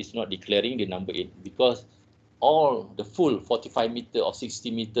operator is not declaring the number 8, because all the full 45 meter or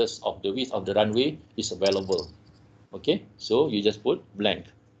 60 meters of the width of the runway is available. Okay, so you just put blank.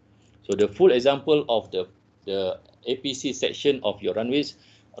 So the full example of the APC section of your runways,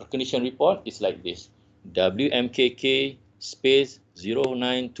 condition report is like this: WMKK space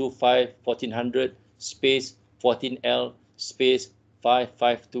 0925 1400 space 14L space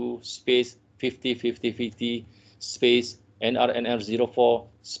 552 space 50 50 50 space NRNR04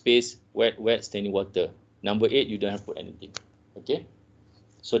 space wet standing water. Number 8, you don't have to put anything. Okay,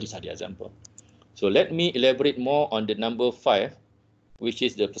 so these are the example. So let me elaborate more on the number 5, which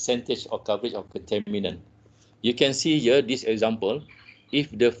is the percentage of coverage of contaminant. You can see here this example.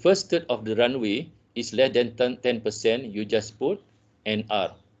 If the first third of the runway is less than 10%, you just put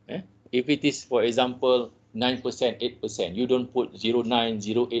NR. If it is, for example, 9%, 8%, you don't put 09,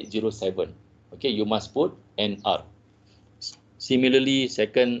 08, 07. Okay, you must put NR. Similarly,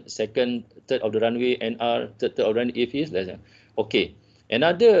 second third of the runway, NR, third of the runway, if it is less than. Okay,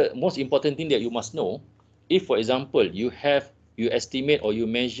 another most important thing that you must know, if, for example, you estimate or you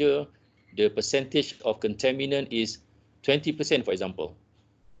measure the percentage of contaminant is 20%, for example,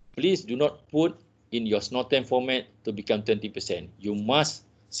 please do not put in your SNOTAM format to become 20%. You must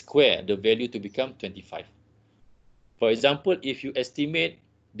square the value to become 25. For example, if you estimate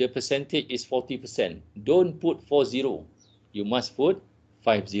the percentage is 40%, don't put 40. You must put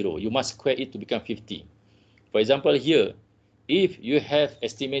 50. You must square it to become 50. For example, here, if you have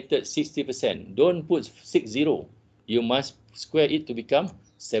estimated 60%, don't put 60. You must square it to become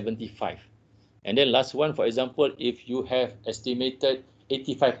 75. And then last one, for example, if you have estimated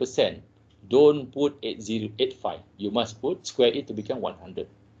 85%, don't put 80, 85. You must put square it to become 100.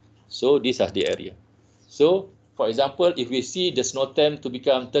 So these are the area. So for example, if we see the SNOTAM to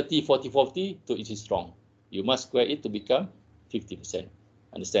become 30, 40, 40, so it is wrong. You must square it to become 50%.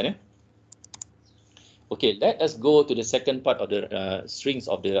 Understand? Eh? Okay, let us go to the second part of the strings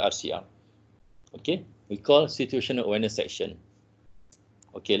of the RCR. Okay, we call situational awareness section.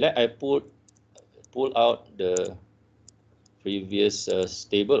 Okay, let I pull out the previous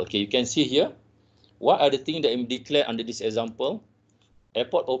table. Okay, you can see here, what are the things that I declare under this example?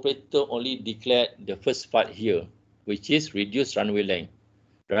 Airport operator only declared the first part here, which is reduced runway length.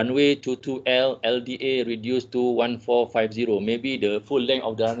 Runway 22L LDA reduced to 1450. Maybe the full length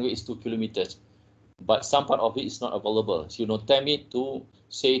of the runway is 2 kilometers, but some part of it is not available. So you notam it to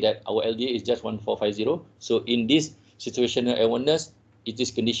say that our LDA is just 1450. So in this situational awareness, it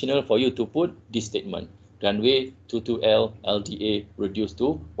is conditional for you to put this statement. Runway 22L LDA reduced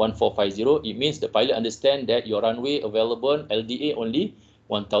to 1450. It means the pilot understand that your runway available LDA only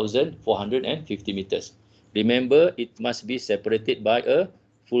 1450 meters. Remember, it must be separated by a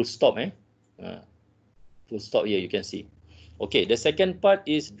full stop. Full stop here, you can see. Okay, the second part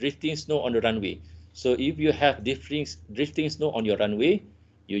is drifting snow on the runway. So if you have drifting snow on your runway,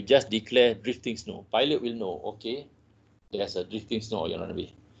 you just declare drifting snow. Pilot will know, okay, there's a drifting snow on your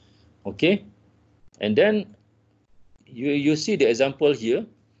runway. Okay, and then you see the example here.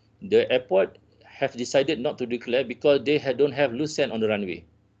 The airport have decided not to declare because they don't have loose sand on the runway.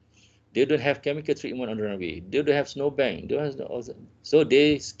 They don't have chemical treatment on the runway. They don't have snowbank. So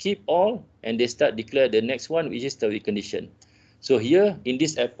they skip all and they start declare the next one, which is the condition. So here in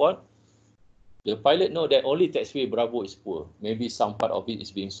this airport, the pilot know that only taxiway Bravo is poor. Maybe some part of it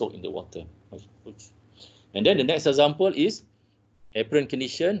is being soaked in the water. And then the next example is apron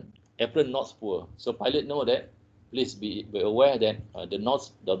condition. Apron not poor. So pilot know that. Please be aware that the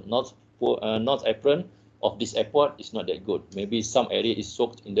north apron of this airport is not that good. Maybe some area is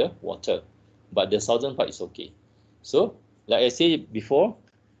soaked in the water, but the southern part is okay. So, like I said before,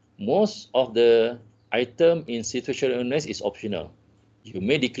 most of the item in situational awareness is optional. You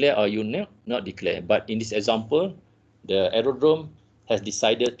may declare or you may not declare, but in this example, the aerodrome has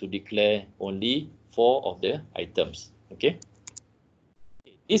decided to declare only 4 of the items. Okay.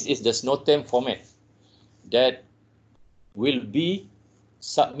 This is the SNOTAM format that will be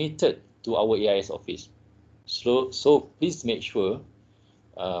submitted to our AIS office. So please make sure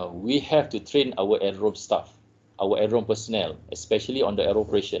we have to train our aerodrome staff, our aerodrome personnel, especially on the aero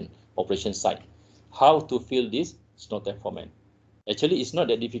operation side, how to fill this SNOTAM format. Actually, it's not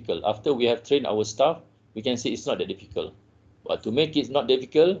that difficult. After we have trained our staff, we can see it's not that difficult. But to make it not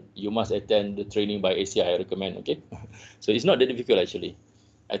difficult, you must attend the training by ACI, I recommend, okay? So it's not that difficult actually.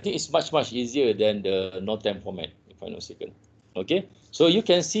 I think it's much easier than the NOTAM format, if I'm not mistaken. Okay, so you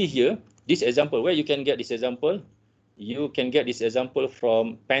can see here, this example, where you can get this example, you can get this example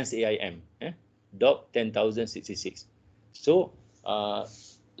from PANS AIM, Doc 10,066. So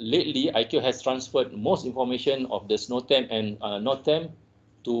lately, ICAO has transferred most information of the SNOTAM and NOTAM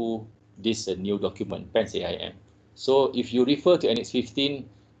to this new document, PANS AIM. So if you refer to Annex 15,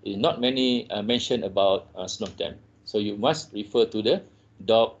 not many mention about SNOTAM. So you must refer to the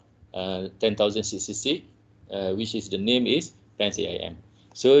Doc 10,066, which is the name is PANS AIM.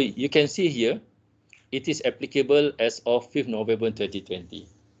 So you can see here, it is applicable as of 5th November 2020.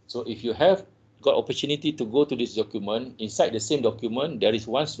 So if you have got opportunity to go to this document, inside the same document, there is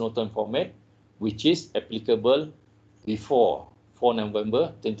one snow time format, which is applicable before 4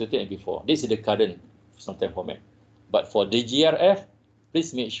 November 2020 and before. This is the current snow time format. But for the GRF,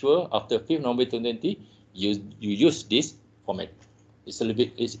 please make sure after 5th November 2020, you use this format. It's a little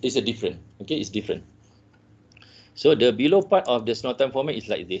bit, it's a different, okay, it's different. So the below part of the snow time format is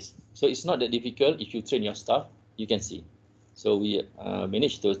like this. So it's not that difficult. If you train your staff, you can see. So we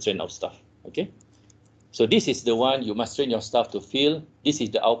managed to train our staff, okay? So this is the one you must train your staff to fill. This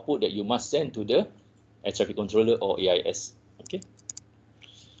is the output that you must send to the air traffic controller or AIS, okay?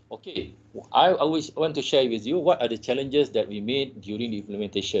 Okay, I always want to share with you what are the challenges that we made during the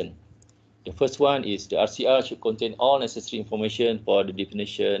implementation. The first one is the RCR should contain all necessary information for the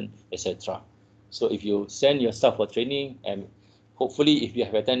definition, etc. So if you send your staff for training, and hopefully if you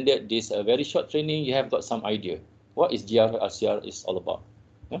have attended this very short training, you have got some idea what is GRF RCR is all about.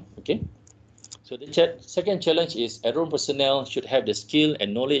 Yeah? Okay. So the second challenge is aerodrome personnel should have the skill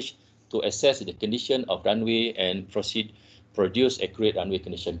and knowledge to assess the condition of runway and produce accurate runway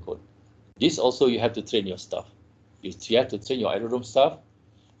condition code. This also you have to train your staff. You have to train your aerodrome staff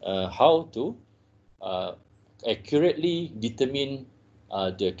how to accurately determine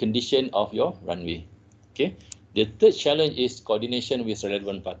the condition of your runway. Okay. The third challenge is coordination with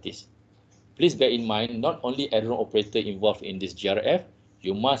relevant parties. Please bear in mind, not only aerodrome operator involved in this GRF,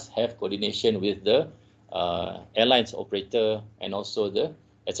 you must have coordination with the airlines operator and also the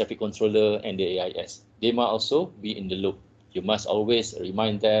air traffic controller and the AIS. They must also be in the loop. You must always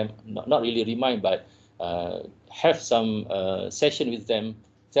remind them, not really remind, but have some session with them.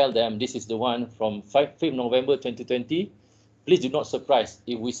 Tell them this is the one from 5th November 2020. Please do not surprise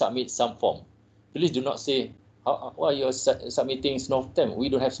if we submit some form. Please do not say, why you're submitting snow time? We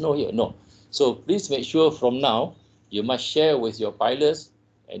don't have snow here. No. So please make sure from now, you must share with your pilots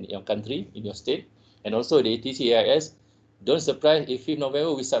and your country, in your state, and also the ATC AIS. Don't surprise if 5th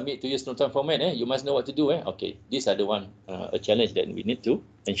November we submit to your snow time format. You must know what to do. Okay, these are the one, a challenge that we need to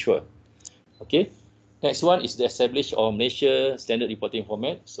ensure. Okay. Next one is the establish of Malaysia standard reporting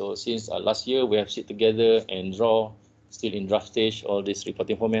format. So since last year we have sit together and draw, still in draft stage, all this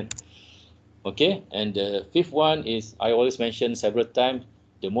reporting format. Okay, and the fifth one is, I always mention several times,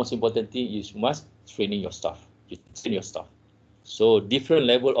 the most important thing is you must training your staff. You train your staff. So different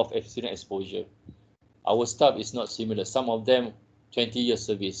level of experience exposure. Our staff is not similar. Some of them 20 years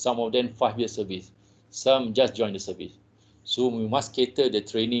service, some of them 5 years service, some just joined the service. So we must cater the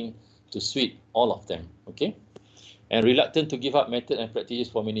training to suit all of them, okay? And reluctant to give up method and practices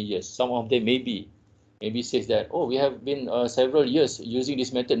for many years. Some of them maybe says that, oh, we have been several years using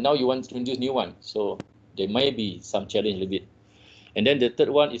this method, now you want to introduce new one. So there may be some challenge a little bit. And then the third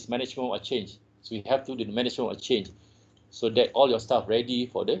one is management of change. So you have to do the management of change so that all your staff ready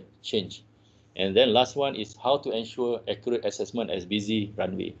for the change. And then last one is how to ensure accurate assessment as busy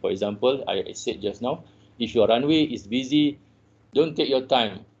runway. For example, I said just now, if your runway is busy, don't take your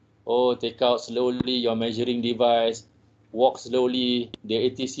time. Oh, take out slowly your measuring device, walk slowly, the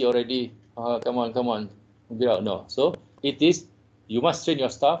ATC already, come on, get out. No. So it is, you must train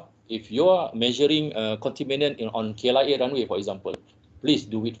your staff. If you are measuring contaminant on KLIA runway, for example, please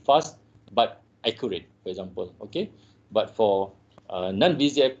do it fast but accurate, for example, okay? But for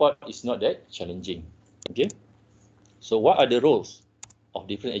non-busy airport, it's not that challenging, okay? So what are the roles of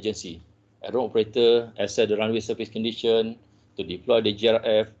different agency? Aerodrome operator, assess the runway surface condition, to deploy the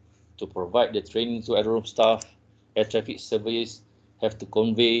GRF, to provide the training to aerodrome staff, air traffic service have to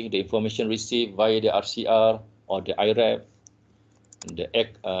convey the information received via the RCR or the IRAP.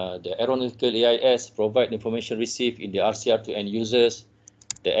 The aeronautical AIS provide information received in the RCR to end users.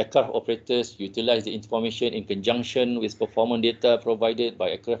 The aircraft operators utilize the information in conjunction with performance data provided by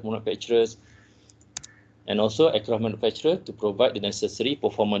aircraft manufacturers, and also aircraft manufacturer to provide the necessary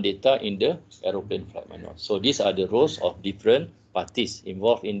performance data in the aeroplane flight manual. So these are the roles of different parties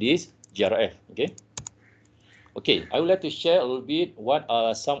involved in this GRF. Okay, I would like to share a little bit what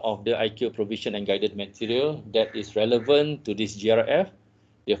are some of the ICAO provision and guided material that is relevant to this GRF.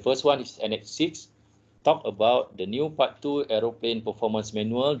 The first one is Annex 6, talk about the new Part 2 Aeroplane Performance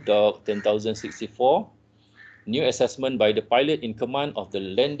Manual, Doc 10,064, new assessment by the pilot in command of the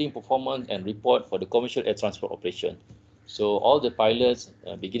landing performance and report for the commercial air transport operation. So all the pilots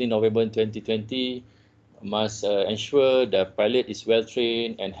beginning November 2020 must ensure the pilot is well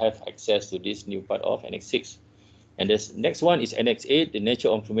trained and have access to this new part of Annex 6. And the next one is Annex 8, the nature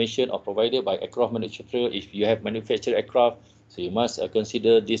of information are provided by aircraft manufacturer. If you have manufactured aircraft, so you must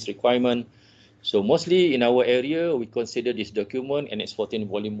consider this requirement. So mostly in our area, we consider this document Annex 14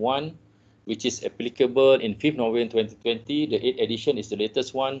 Volume 1, which is applicable in 5th November 2020. The 8th edition is the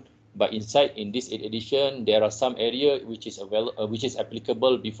latest one, but inside in this 8th edition, there are some area which is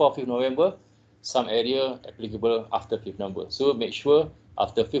applicable before 5th November, some area applicable after 5th November. So make sure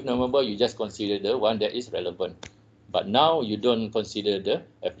after 5th November, you just consider the one that is relevant. But now you don't consider the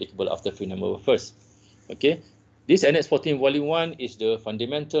applicable after 5th November first. Okay. This Annex 14 Volume 1 is the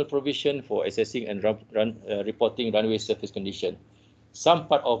fundamental provision for assessing and reporting runway surface condition. Some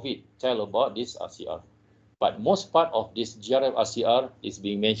part of it tell about this RCR, but most part of this GRF RCR is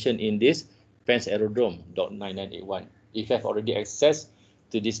being mentioned in this PANS Aerodrome .9981. If you have already access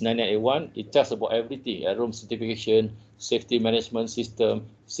to this 9981, it tells about everything: aerodrome certification, safety management system,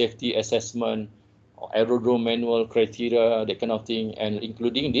 safety assessment, aerodrome manual criteria, that kind of thing, and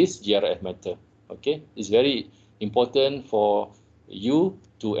including this GRF matter. Okay, it's very important for you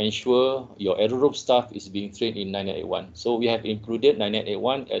to ensure your aerodrome staff is being trained in 9981. So we have included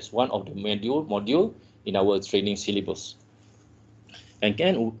 9981 as one of the module in our training syllabus. And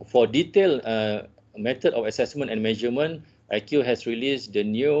again, for detailed method of assessment and measurement, ICAO has released the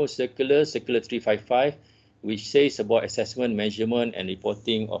new circular 355, which says about assessment, measurement, and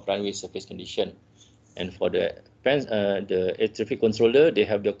reporting of runway surface condition. And for the PANS, the air traffic controller, they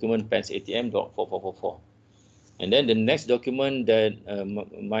have document PANS ATM .4444. And then the next document that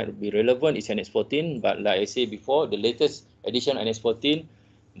might be relevant is Annex 14, but like I said before, the latest edition Annex 14,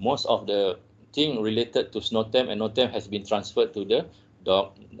 most of the thing related to SNOTEM and NOTEM has been transferred to the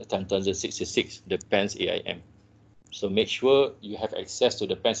DOC 1066, the PANS AIM. So make sure you have access to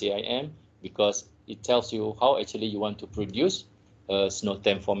the PANS AIM because it tells you how actually you want to produce a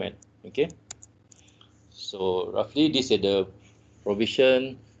SNOTEM format. Okay. So roughly this is the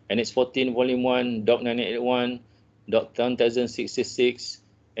provision Annex 14 Volume 1, DOC 9981, DOC 1066,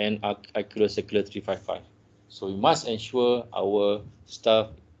 and ICAO Circular 355. So we must ensure our staff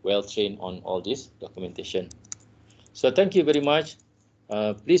well trained on all this documentation. So thank you very much.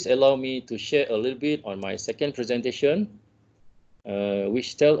 Please allow me to share a little bit on my second presentation,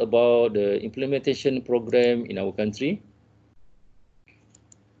 which tell about the implementation program in our country.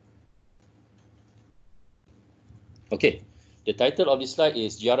 Okay, the title of this slide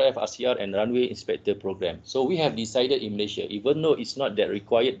is GRF RCR and Runway Inspector Program. So we have decided in Malaysia, even though it's not that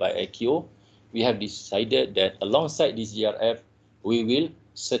required by ICAO, we have decided that alongside this GRF, we will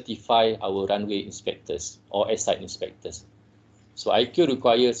certify our runway inspectors or site inspectors. So ICAO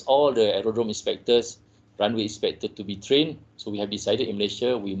requires all the aerodrome inspectors, runway inspector to be trained. So we have decided in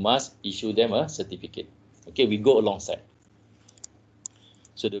Malaysia, we must issue them a certificate. Okay, we go alongside.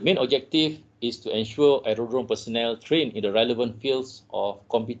 So the main objective is to ensure aerodrome personnel trained in the relevant fields of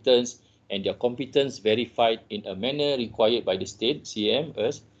competence and their competence verified in a manner required by the state, CAAM,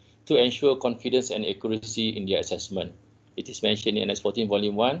 to ensure confidence and accuracy in their assessment. It is mentioned in Annex 14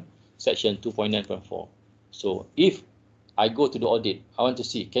 Volume 1, Section 2.9.4. So if I go to the audit, I want to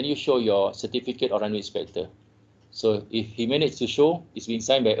see, can you show your certificate or runway inspector? So if he managed to show, it's being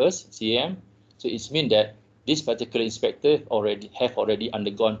signed by us, CAAM, so it means that this particular inspector have already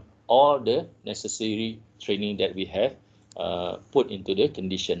undergone all the necessary training that we have put into the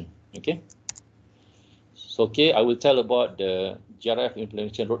condition. Okay. So okay, I will tell about the GRF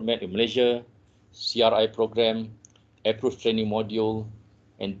implementation roadmap in Malaysia, CRI program, approved training module,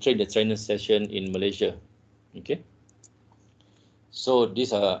 and train the trainer session in Malaysia. Okay. So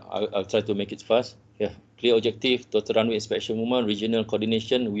these are, I'll try to make it fast. Yeah, clear objective, total runway inspection movement, regional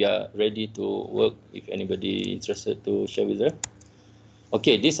coordination. We are ready to work if anybody interested to share with them.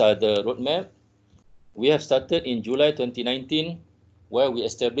 Okay, these are the roadmap. We have started in July 2019, where we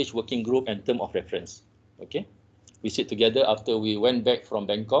established working group and term of reference. Okay, we sit together after we went back from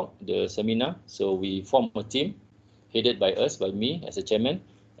Bangkok, the seminar. So we formed a team headed by us, by me as a chairman,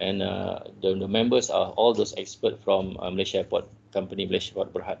 and the members are all those experts from Malaysia Airport Company, Malaysia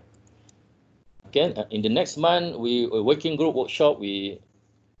Airport Berhad. Okay, in the next month, a working group workshop, we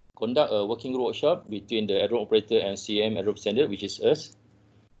conduct a working group workshop between the aerodrome operator and CAAM aerodrome standard, which is us.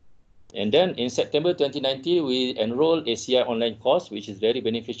 And then in September 2019, we enrolled a CI online course, which is very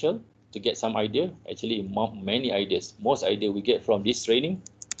beneficial to get some idea. Actually, many ideas. Most idea we get from this training.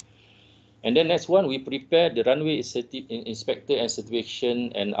 And then next one, we prepared the runway inspector and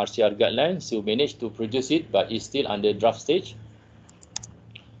certification and RCR guidelines. So we managed to produce it, but it's still under draft stage.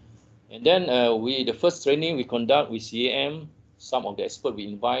 And then the first training we conduct with CAAM, some of the experts we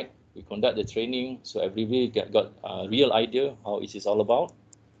invite, we conduct the training, so everybody got a real idea how it is all about.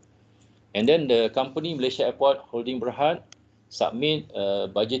 And then the company, Malaysia Airport Holding Berhad, submit a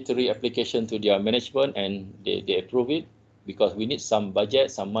budgetary application to their management and they approve it. because we need some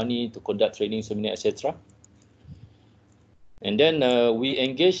budget, some money to conduct training, seminar, etc. And then we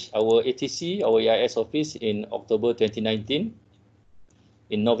engaged our ATC, our AIS office in October 2019.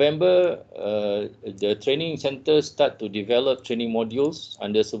 In November, the training center start to develop training modules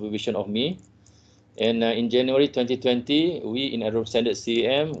under supervision of me. And in January 2020, we in Aerodrome Standard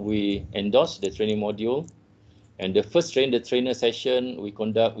CAAM, we endorsed the training module. And the first the trainer session we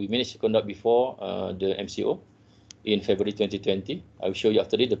managed to conduct before the MCO in February 2020. I will show you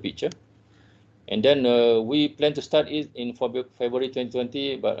after this the picture. And then we plan to start it in February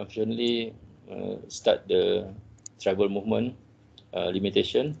 2020, but unfortunately start the travel movement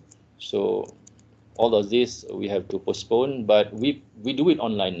limitation. So all of this we have to postpone, but we do it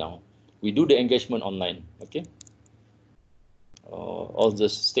online now. We do the engagement online, okay? All the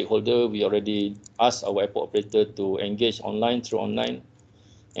stakeholder, we already asked our airport operator to engage through online,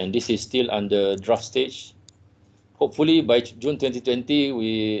 and this is still under draft stage. Hopefully by June 2020,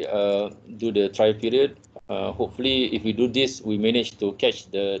 we do the trial period. Hopefully if we do this, we manage to catch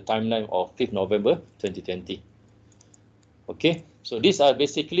the timeline of 5th November 2020. Okay, so these are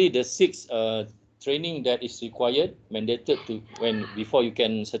basically the 6 training that is required, mandated before you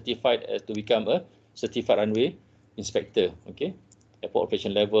can certified to become a certified runway inspector. Okay, airport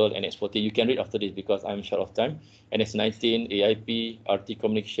operation level, NX40. You can read after this because I'm short of time. NX19, AIP, RT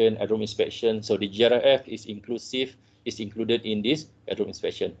communication, aerodrome inspection. So the GRF is included in this aerodrome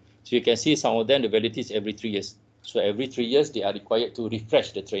inspection. So you can see some of them, the validity is every 3 years. So every 3 years they are required to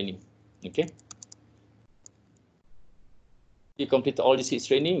refresh the training. Okay. If you complete all these 6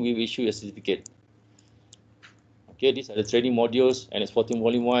 training, we will issue a certificate. Okay, these are the training modules: NX14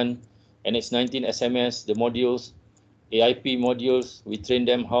 Volume 1, NX19 SMS, the modules, AIP modules. We train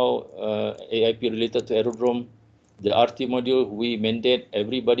them how AIP related to aerodrome. The RT module, we mandate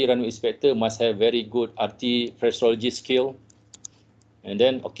everybody runway inspector must have very good RT phraseology skill. And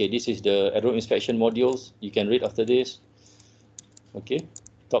then, okay, this is the aerodrome inspection modules. You can read after this. Okay,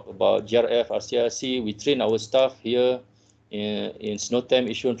 talk about GRF, RCRC. We train our staff here in snow time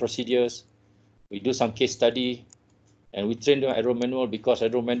issuance procedures. We do some case study, and we train them aerodrome manual because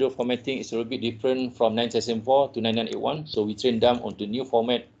aerodrome manual formatting is a little bit different from 9774 to 9981. So we train them on the new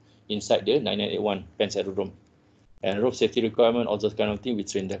format inside the 9981 PANS aerodrome. And rope safety requirement, all those kind of things, we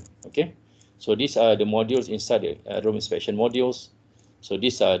train them. Okay, so these are the modules inside the aerodrome inspection modules. So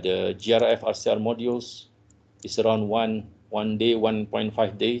these are the GRF RCR modules. It's around one day,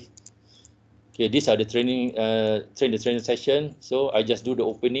 1.5 days. Okay, these are the training session. So I just do the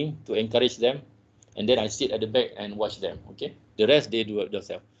opening to encourage them, and then I sit at the back and watch them. Okay, the rest they do it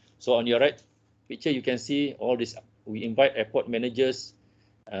themselves. So on your right picture, you can see all this. We invite airport managers.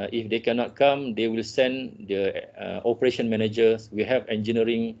 If they cannot come, they will send the operation managers. We have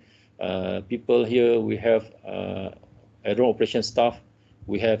engineering people here. We have aerodrome operation staff.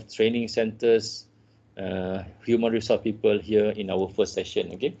 We have training centers, human resource people here in our first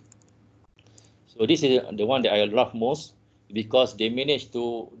session. Okay. So this is the one that I love most because they managed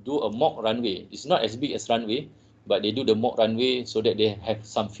to do a mock runway. It's not as big as runway, but they do the mock runway so that they have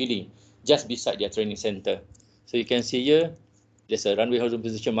some feeling just beside their training center. So you can see here, there's a runway horizontal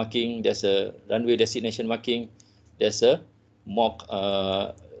position marking, there's a runway destination marking, there's a mock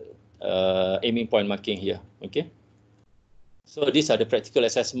aiming point marking here. Okay. So these are the practical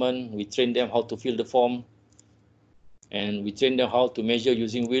assessment. We train them how to fill the form, and we train them how to measure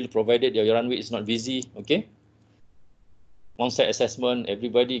using wheel, provided your runway is not busy. Okay. On-site assessment,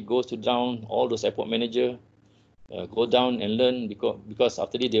 everybody goes down, all those airport manager go down and learn because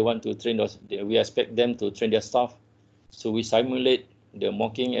after this they want to train those. We expect them to train their staff. So we simulate the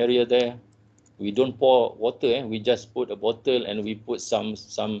mocking area there. We don't pour water. We just put a bottle and we put some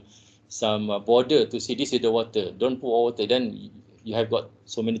border to see this is the water. Don't pour water. Then you have got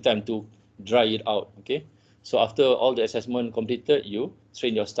so many time to dry it out. Okay. So after all the assessment completed, you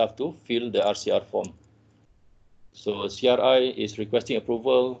train your staff to fill the RCR form. So CRI is requesting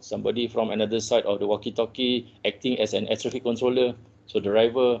approval. Somebody from another side of the walkie-talkie acting as an air traffic controller. So the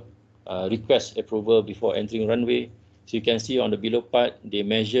driver requests approval before entering runway. So you can see on the below part, they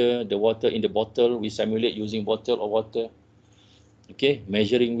measure the water in the bottle. We simulate using bottle of water. Okay,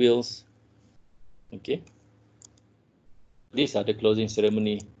 measuring wheels. Okay. These are the closing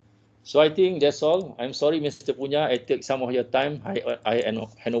ceremony. So I think that's all. I'm sorry, Mr. Punya, I take some of your time. I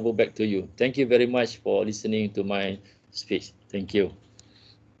hand over back to you. Thank you very much for listening to my speech. Thank you.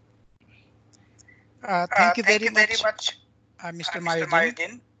 Thank you very much, Mr.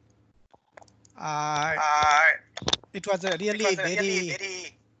 Mahyuddin. It was a really very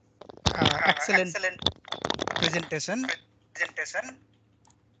excellent presentation.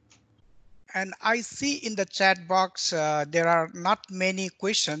 And I see in the chat box there are not many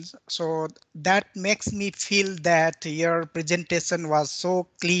questions, so that makes me feel that your presentation was so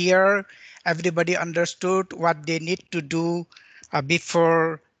clear. Everybody understood what they need to do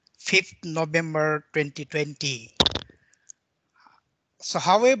before 5th November 2020. So,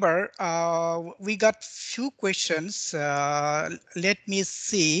 however, we got few questions. Let me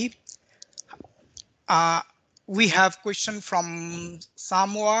see. We have question from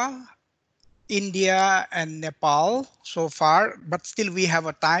Samoa, India and Nepal so far, but still we have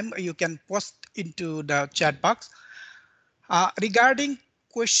a time. You can post into the chat box. Regarding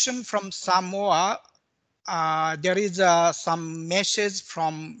question from Samoa, there is some message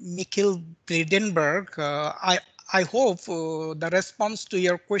from Mikhail Bredenberg. I hope the response to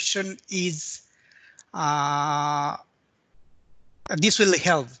your question is this will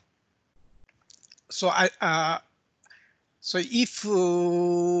help. So so if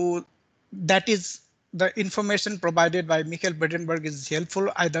that is the information provided by Michael Bredenberg is helpful,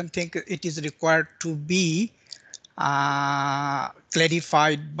 I don't think it is required to be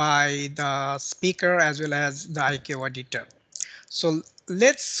clarified by the speaker as well as the ICAO auditor. So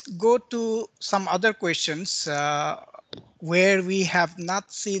let's go to some other questions where we have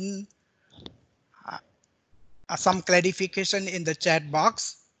not seen some clarification in the chat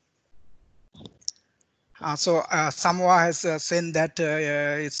box. So Samoa has said that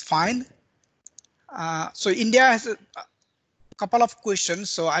it's fine. So India has a couple of questions.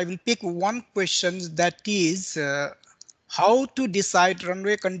 So I will pick one question, that is how to decide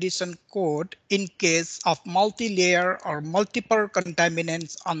runway condition code in case of multi-layer or multiple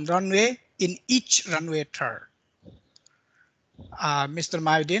contaminants on runway in each runway turn. Mr.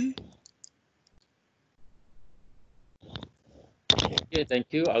 Mahyuddin. Okay,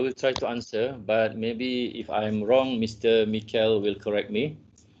 thank you. I will try to answer, but maybe if I'm wrong, Mr. Mikhail will correct me.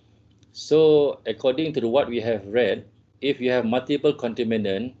 So according to what we have read, if you have multiple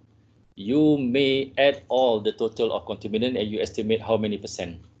contaminant, you may add all the total of contaminant and you estimate how many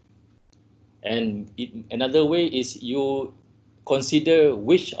percent. And another way is you consider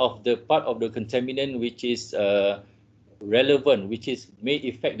which of the part of the contaminant which is relevant, which is may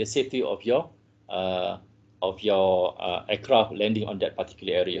affect the safety of your aircraft landing on that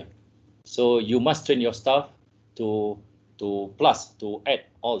particular area. So you must train your staff to add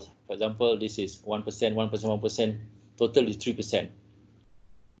all. For example, this is 1%, 1%, 1%, total is 3%.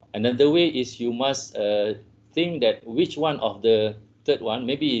 Another way is you must think that which one of the third one,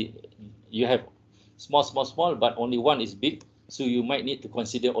 maybe you have small, but only one is big. So you might need to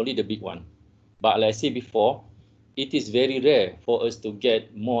consider only the big one. But like I said before, it is very rare for us to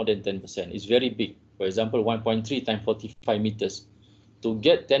get more than 10%. It's very big. For example, 1.3 times 45 meters. To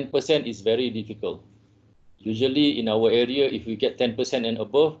get 10% is very difficult. Usually in our area, if we get 10% and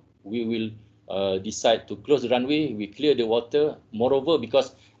above, we will decide to close the runway, we clear the water. Moreover,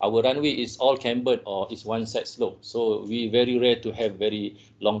 because our runway is all cambered or is one side slope, so we very rare to have very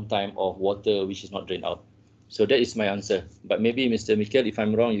long time of water which is not drained out. So that is my answer. But maybe Mr. Mikhail, if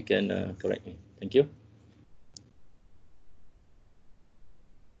I'm wrong, you can correct me. Thank you.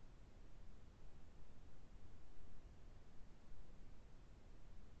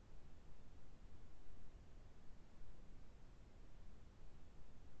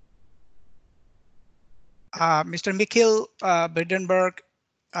 Mr. Mikhail Bredenberg,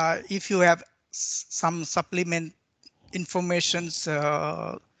 if you have some supplement informations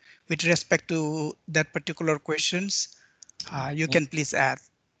with respect to that particular questions, you can please add.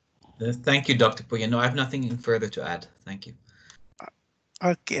 Thank you, Dr. Puya. No, I have nothing further to add. Thank you.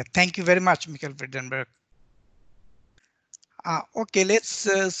 Okay, thank you very much, Mikhail Bredenberg. Okay, let's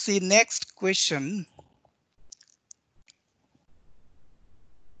see next question.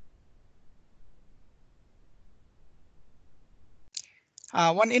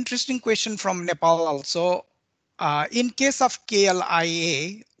 One interesting question from Nepal also. In case of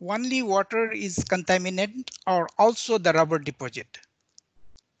KLIA, only water is contaminated or also the rubber deposit?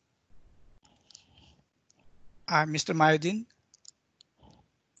 Mr. Mahyuddin.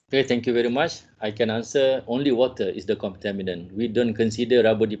 Okay, thank you very much. I can answer only water is the contaminant. We don't consider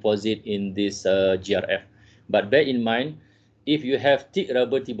rubber deposit in this GRF. But bear in mind, if you have thick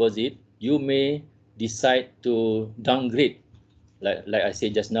rubber deposit, you may decide to downgrade. Like I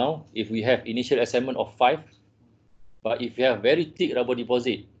said just now, if we have initial assessment of 5, but if you have very thick rubber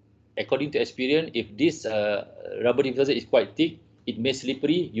deposit, according to experience, if this rubber deposit is quite thick, it may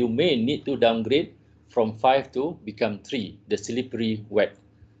slippery, you may need to downgrade from 5 to become 3, the slippery wet.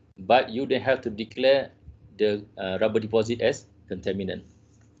 But you don't have to declare the rubber deposit as contaminant.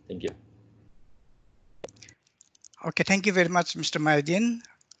 Thank you. Okay, thank you very much, Mr. Mahyuddin.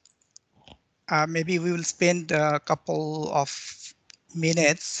 maybe we will spend a couple of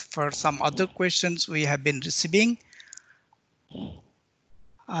minutes for some other questions we have been receiving.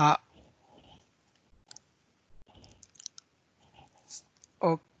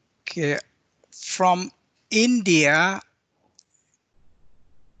 Okay, from India,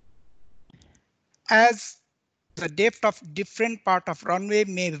 as the depth of different part of runway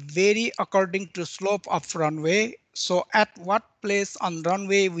may vary according to slope of runway. So at what place on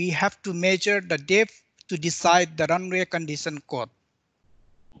runway we have to measure the depth to decide the runway condition code?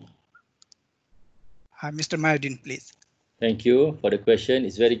 Mr. Mahyuddin, please. Thank you for the question.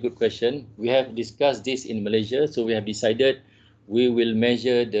 It's a very good question. We have discussed this in Malaysia, so we have decided we will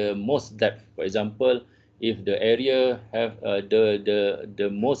measure the most depth. For example, if the area have the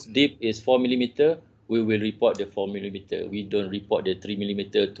most deep is 4 millimeter, we will report the 4 millimeter. We don't report the 3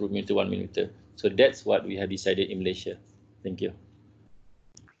 millimeter, 2 millimeter, 1 millimeter. So that's what we have decided in Malaysia. Thank you.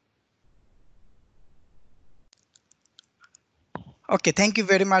 Okay, thank you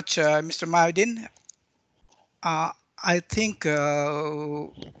very much, Mr. Mahyuddin. I think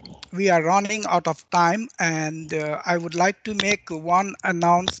we are running out of time, and I would like to make one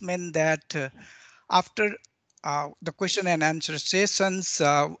announcement that after the question and answer sessions,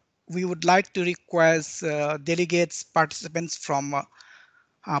 we would like to request delegates, participants from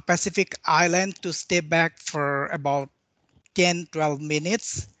Pacific Island to stay back for about 10-12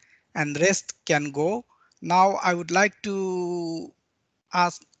 minutes, and rest can go. Now I would like to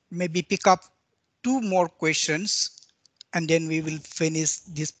ask, maybe pick up 2 more questions, and then we will finish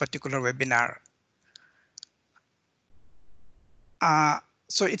this particular webinar.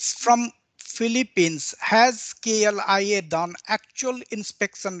 So it's from Philippines. Has KLIA done actual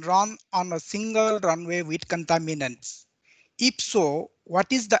inspection run on a single runway with contaminants? If so,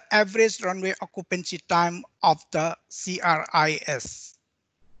 what is the average runway occupancy time of the CRIS?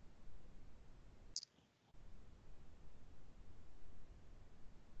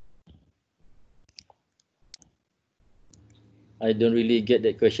 I don't really get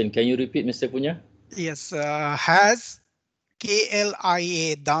that question. Can you repeat, Mr. Punya? Yes, has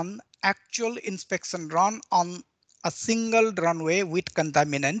KLIA done actual inspection run on a single runway with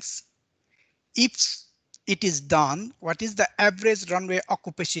contaminants? If it is done, what is the average runway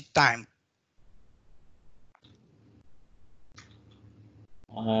occupancy time?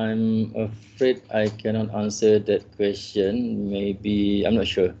 I'm afraid I cannot answer that question. Maybe, I'm not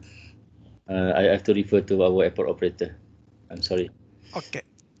sure. I have to refer to our airport operator. I'm sorry. Okay,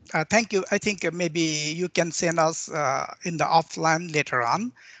 thank you. I think maybe you can send us in the offline later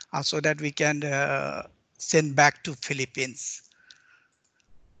on so that we can send back to Philippines.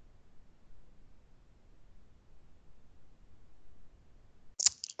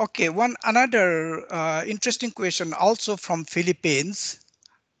 Okay, another interesting question also from Philippines.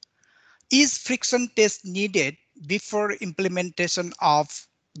 Is friction test needed before implementation of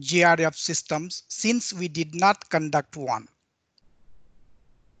GRF systems, since we did not conduct one?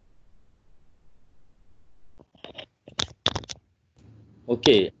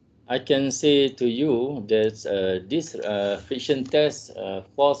 Okay, I can say to you that this friction test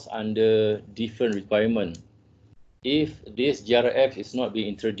falls under different requirement. If this GRF is not being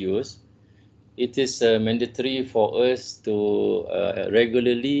introduced, it is mandatory for us to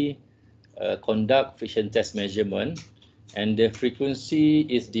regularly conduct friction test measurement, and the frequency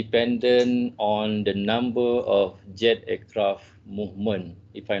is dependent on the number of jet aircraft movement,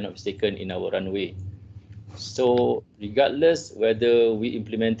 if I'm not mistaken, in our runway. So regardless whether we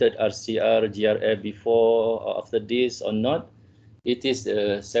implemented RCR, GRF before or after this or not, it is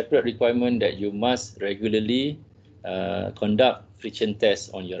a separate requirement that you must regularly conduct friction tests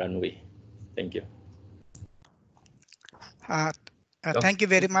on your runway. Thank you. Thank you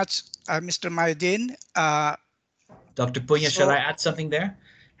very much, Mr. Mahyuddin. Dr. Punya, shall I add something there?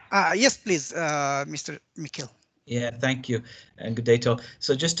 Yes, please, Mr. Mikil. Yeah, thank you, and good day to all.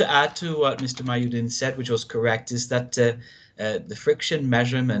 So just to add to what Mr. Mahyuddin said, which was correct, is that the friction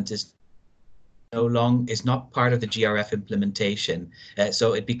measurement is not part of the GRF implementation.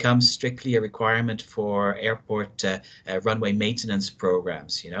 So it becomes strictly a requirement for airport runway maintenance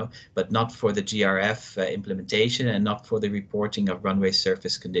programs, but not for the GRF implementation and not for the reporting of runway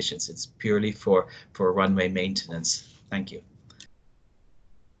surface conditions. It's purely for runway maintenance. Thank you.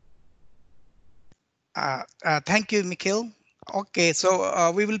 Thank you, Mikil. Okay,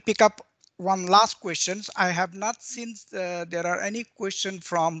 so we will pick up one last question. I have not seen there are any questions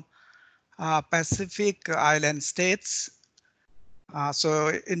from Pacific Island states.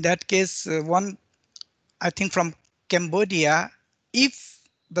 So in that case, one, I think from Cambodia, if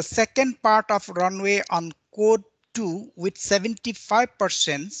the second part of runway on code 2 with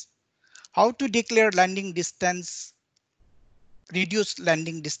 75%, How to declare landing distance, reduced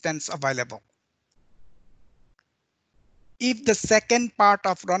landing distance available. If the second part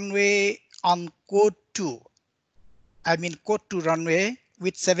of runway on code 2, I mean code 2 runway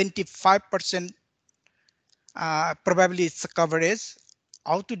with 75% probably it's coverage,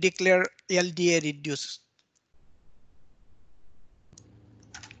 how to declare LDA reduced?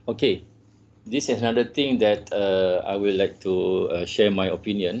 Okay, this is another thing that I would like to share my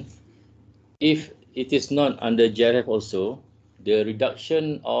opinion. If it is not under GRF also, the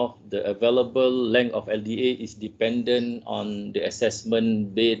reduction of the available length of LDA is dependent on the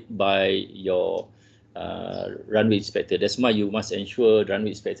assessment made by your runway inspector. That's why you must ensure the runway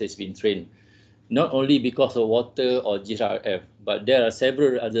inspector has been trained, not only because of water or GRF, but there are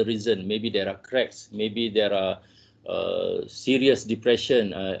several other reasons. Maybe there are cracks, maybe there are serious depression,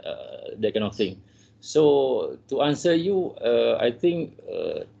 that kind of thing. So to answer you, I think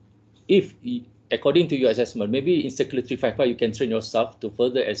if according to your assessment, maybe in Circular 355 you can train yourself to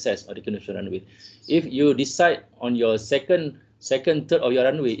further assess the condition runway. If you decide on your second third of your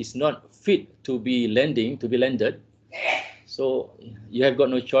runway is not fit to be landed, so you have got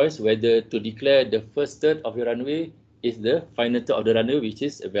no choice whether to declare the first third of your runway is the final third of the runway which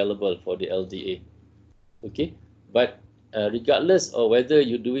is available for the LDA. Okay, but regardless of whether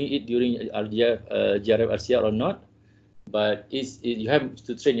you're doing it during GRF RCR or not, but you have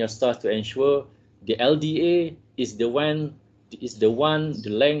to train your staff to ensure the LDA is the length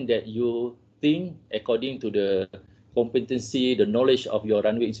that you think according to the competency, the knowledge of your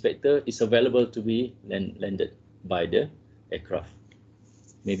runway inspector is available to be landed by the aircraft.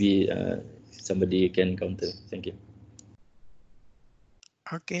 Maybe somebody can counter. Thank you.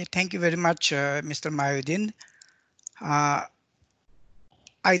 Okay, thank you very much, Mr. Mahyuddin. I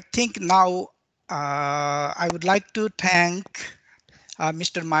think now I would like to thank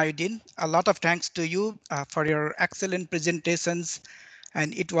Mr. Mahyuddin. A lot of thanks to you for your excellent presentations,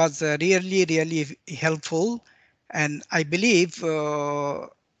 and it was really helpful. And I believe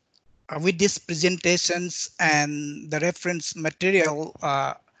with these presentations and the reference material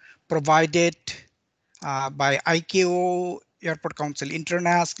provided by ICAO, Airport Council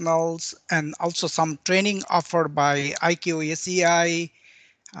Internationals, and also some training offered by ICAO SEI,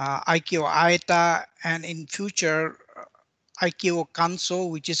 ICAO IATA, and in future ICAO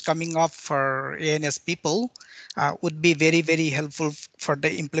CANSO, which is coming up for ANS people, would be very helpful for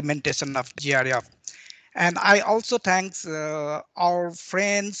the implementation of GRF. And I also thanks our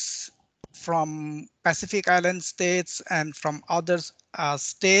friends from Pacific Island states and from other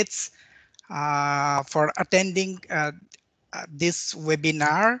states for attending this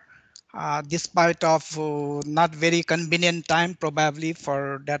webinar, despite of not very convenient time probably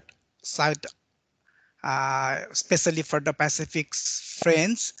for that site, especially for the Pacific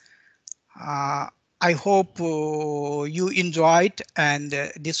friends. I hope you enjoyed, and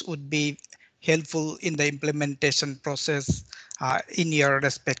this would be helpful in the implementation process in your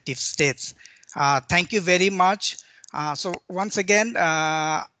respective states. Thank you very much. So once again,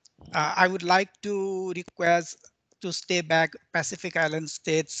 I would like to request to stay back Pacific Island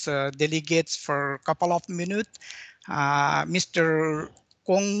states delegates for a couple of minutes. Mr.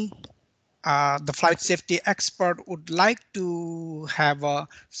 Kong, the flight safety expert, would like to have a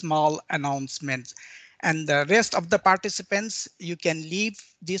small announcement. And the rest of the participants, you can leave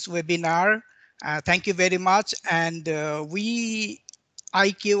this webinar. Thank you very much. And we,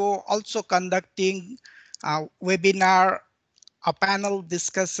 ICAO, also conducting a webinar, a panel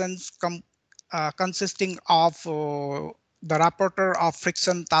discussions consisting of the rapporteur of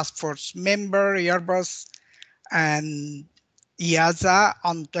Friction Task Force member, Airbus, and EASA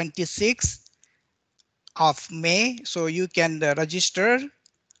on 26th of May. So you can register.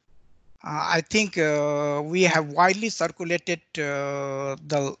 I think we have widely circulated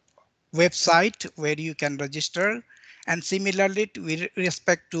the website where you can register. And similarly, with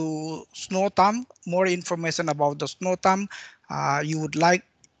respect to SNOWTHUMB, more information about the SNOWTHUMB,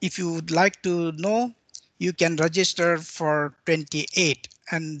 if you would like to know, you can register for 28.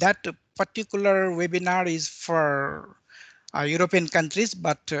 And that particular webinar is for European countries,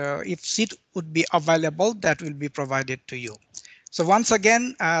 but if seat would be available, that will be provided to you. So once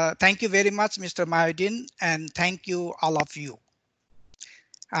again, thank you very much, Mr. Mahyuddin, and thank you all of you.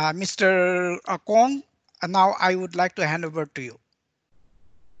 Mr. Kong, now I would like to hand over to you.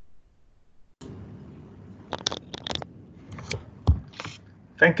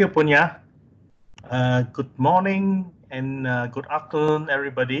 Thank you, Punya. Good morning and good afternoon,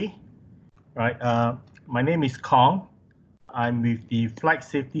 everybody. Right, my name is Kong. I'm with the Flight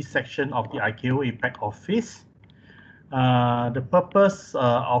Safety Section of the ICAO APAC office. The purpose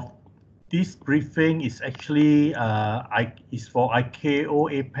of this briefing is actually is for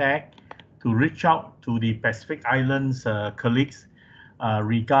ICAO APAC to reach out to the Pacific Islands colleagues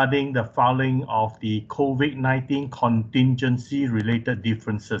regarding the filing of the COVID-19 contingency related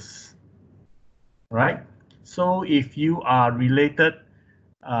differences. Right? So if you are related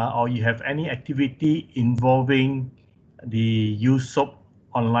or you have any activity involving the USOP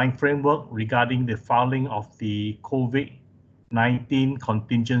online framework regarding the filing of the COVID-19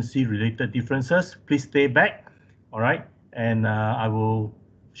 contingency related differences, please stay back. All right. And I will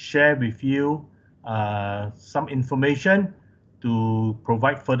share with you some information to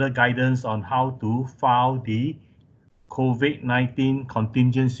provide further guidance on how to file the COVID-19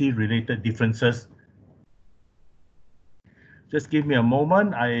 contingency related differences. Just give me a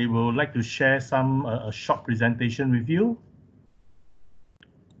moment. I would like to share some a short presentation with you.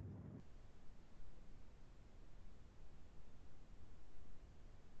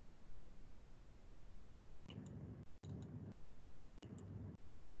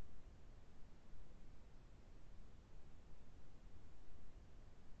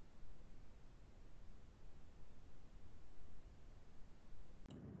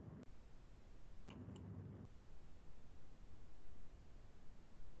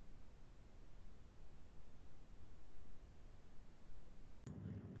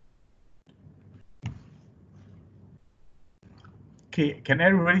 Okay, can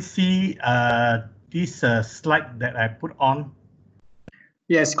everybody see this slide that I put on?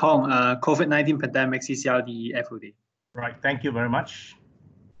 Yes, Kong, COVID-19 pandemic CCRD FOD. Right, thank you very much.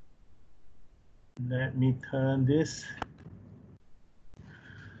 Let me turn this.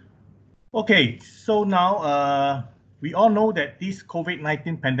 Okay, so now we all know that this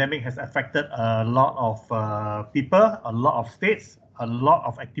COVID-19 pandemic has affected a lot of people, a lot of states, a lot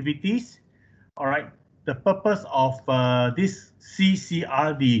of activities. All right. The purpose of this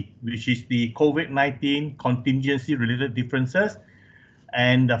CCRD, which is the COVID-19 contingency related differences,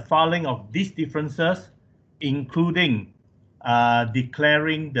 and the filing of these differences, including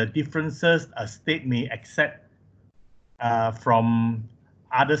declaring the differences a state may accept from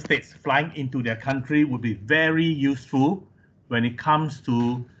other states flying into their country, would be very useful when it comes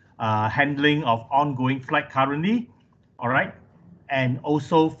to handling of ongoing flight currently. All right. And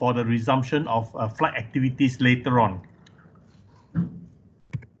also for the resumption of flight activities later on.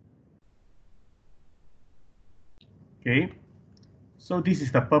 Okay, so this is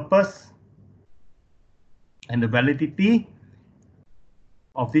the purpose and the validity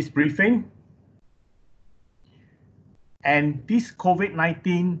of this briefing. And this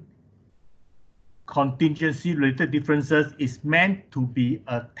COVID-19 contingency related differences is meant to be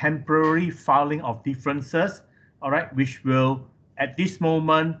a temporary filing of differences, all right, which will at this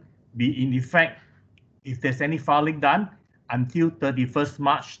moment be in effect, if there's any filing done, until 31st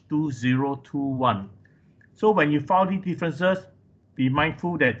March 2021. So when you file these differences, be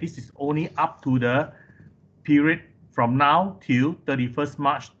mindful that this is only up to the period from now till 31st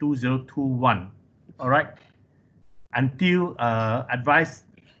March 2021. All right. Until advised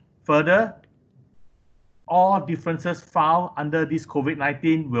further, all differences filed under this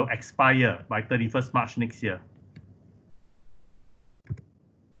COVID-19 will expire by 31st March next year.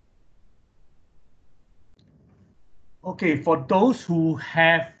 Okay, for those who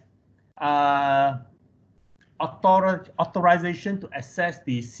have authorization to access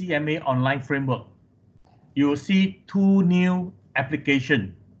the CMA online framework, you will see two new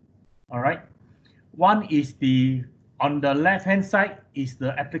applications. All right. One is on the left-hand side is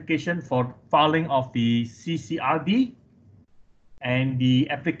the application for filing of the CCRD. And the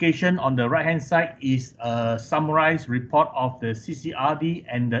application on the right-hand side is a summarized report of the CCRD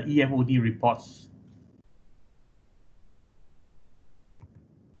and the EFOD reports.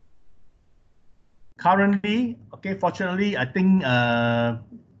 Currently, okay, fortunately, I think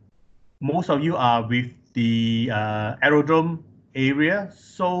most of you are with the Aerodrome area.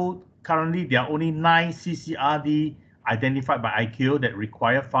 So currently, there are only 9 CCRD identified by ICAO that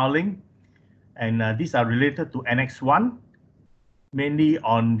require filing. And these are related to Annex 1, mainly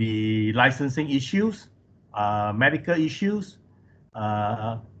on the licensing issues, medical issues,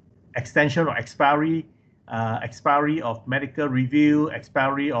 extension or expiry of medical review,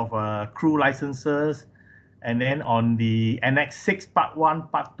 expiry of crew licenses, and then on the Annex 6, Part 1,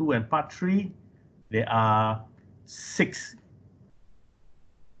 Part 2, and Part 3, there are 6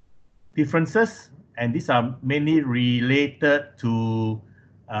 differences, and these are mainly related to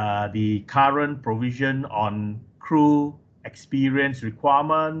the current provision on crew experience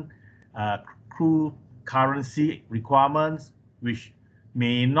requirement, crew currency requirements, which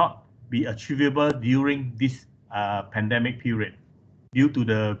may not be achievable during this pandemic period due to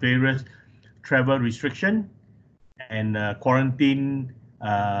the various travel restriction and quarantine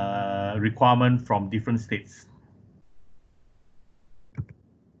requirement from different states.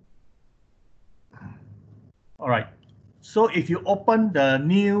 All right. So if you open the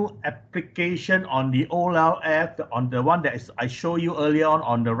new application on the OLF, on the one that I showed you earlier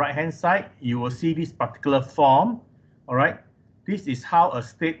on the right-hand side, you will see this particular form. All right. This is how a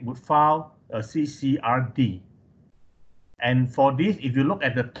state would file a CCRD. And for this, if you look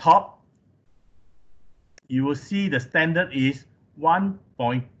at the top, you will see the standard is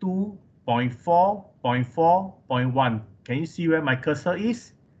 1.2.4.4.1. Can you see where my cursor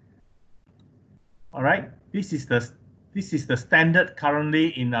is? All right. This is the standard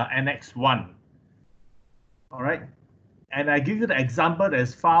currently in Annex 1. All right. And I give you the example that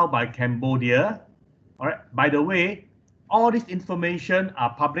is filed by Cambodia. All right. By the way, all this information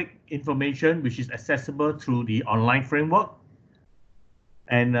are public information which is accessible through the online framework.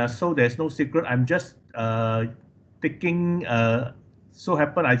 And so there's no secret. I'm just taking, so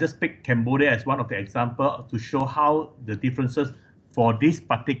happen I just picked Cambodia as one of the examples to show how the differences for this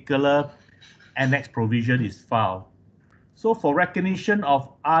particular annex provision is filed. So for recognition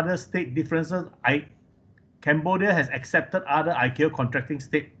of other state differences, Cambodia has accepted other ICAO contracting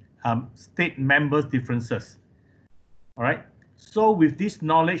state members' differences. All right. So with this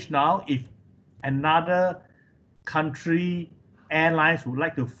knowledge now, if another country airlines would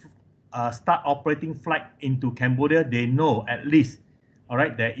like to start operating flight into Cambodia, they know at least, all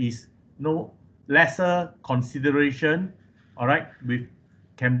right, there is no lesser consideration, all right, with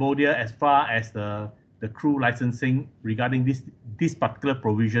Cambodia as far as the crew licensing regarding this particular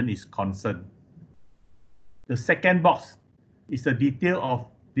provision is concerned. The second box is the detail of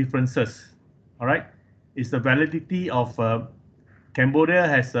differences. All right, it's the validity of Cambodia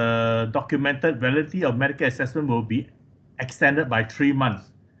has a documented validity of medical assessment will be extended by 3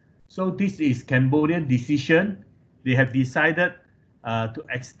 months. So this is Cambodian decision. They have decided to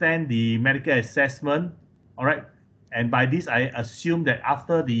extend the medical assessment. All right. And by this, I assume that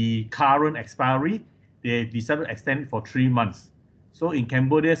after the current expiry, they decided to extend it for 3 months. So in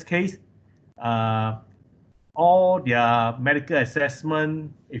Cambodia's case, all their medical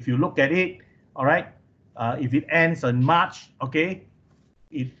assessment, if you look at it, all right, if it ends in March, okay,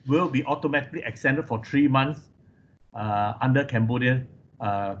 it will be automatically extended for 3 months under Cambodian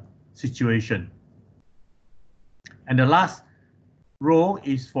situation. And the last row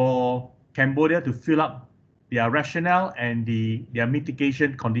is for Cambodia to fill up their rationale and their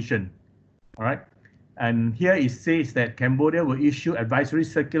mitigation condition. All right. And here it says that Cambodia will issue advisory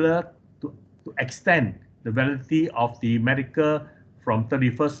circular to extend the validity of the medical from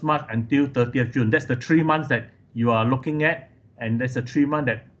 31st March until 30th June. That's the 3 months that you are looking at, and that's the 3 months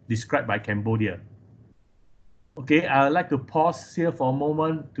that described by Cambodia. Okay, I'd like to pause here for a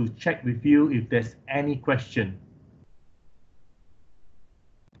moment to check with you if there's any question.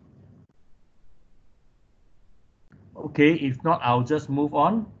 Okay, if not, I'll just move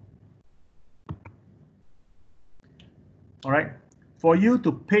on. All right, for you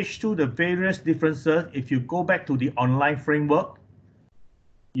to page through the various differences, if you go back to the online framework,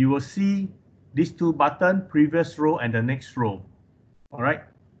 you will see these two buttons, previous row and the next row. All right,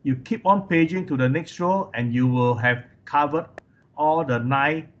 you keep on paging to the next row and you will have covered all the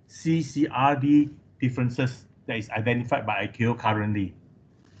 9 CCRD differences that is identified by ICAO currently.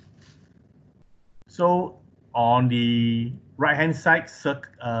 So on the right-hand side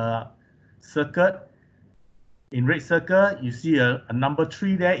circuit, in red circle, you see a number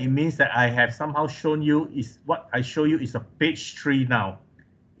 3 there. It means that I have somehow shown you is what I show you is a page 3 now.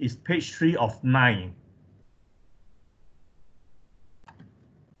 It's page 3 of 9.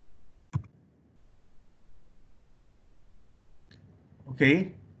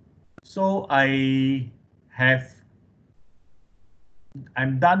 Okay, so I'm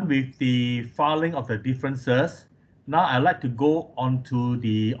done with the filing of the differences. Now I'd like to go on to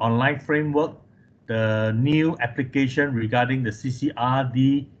the online framework, the new application regarding the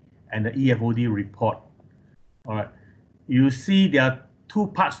CCRD and the EFOD report. All right, you see there are 2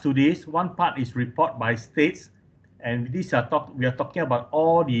 parts to this. One part is report by states, and we are talking about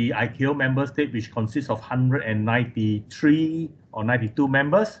all the ICAO member states, which consists of 193 or 92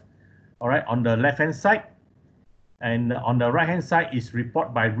 members. All right, on the left-hand side, and on the right-hand side is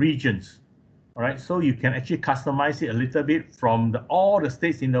report by regions. All right, so you can actually customize it a little bit from all the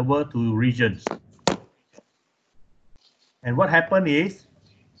states in the world to regions. And what happened is,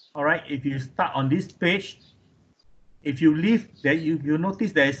 all right, if you start on this page, if you leave there, you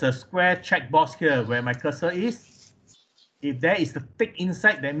notice there is a square checkbox here where my cursor is. If there is a tick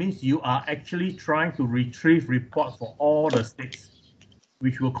inside, that means you are actually trying to retrieve reports for all the states.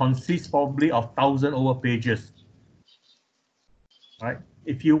 which will consist probably of 1,000 over pages. Right?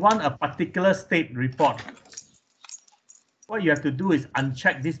 If you want a particular state report, what you have to do is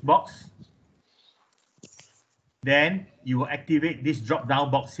uncheck this box. Then you will activate this drop-down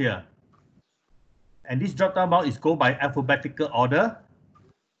box here. And this drop-down box is go by alphabetical order.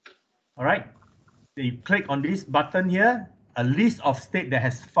 All right. Then you click on this button here. A list of state that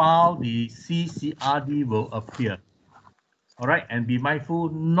has filed the CCRD will appear. All right. And be mindful,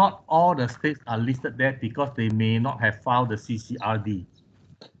 not all the states are listed there because they may not have filed the CCRD.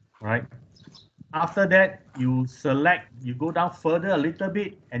 All right. After that, you select, you go down further a little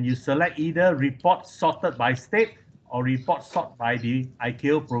bit and you select either report sorted by state or report sorted by the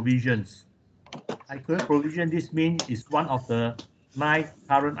ICAO provisions. ICAO provision, this means is one of the 9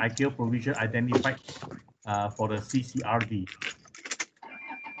 current ICAO provision identified for the CCRD.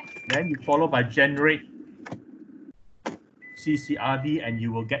 Then you follow by generate CCRD and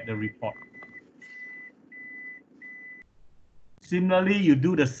you will get the report. Similarly, you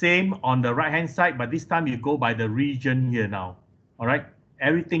do the same on the right-hand side, but this time you go by the region here now. All right,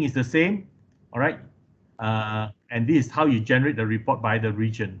 everything is the same. All right, and this is how you generate the report by the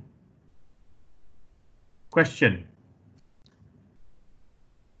region. Question.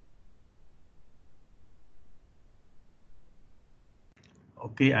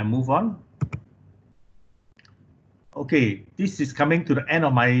 Okay, I move on. Okay, this is coming to the end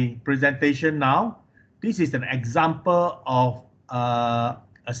of my presentation now. This is an example of a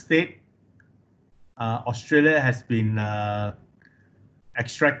state Australia has been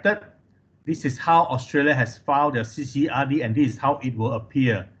extracted. This is how Australia has filed their CCRD and this is how it will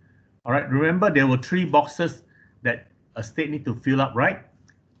appear. All right, remember there were 3 boxes that a state need to fill up, right?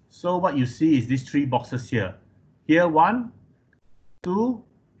 So what you see is these 3 boxes here. Here 1, 2,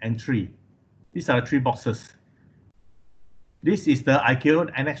 and 3. These are the 3 boxes. This is the ICAO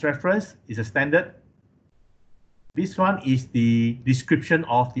Annex reference, it's a standard. This one is the description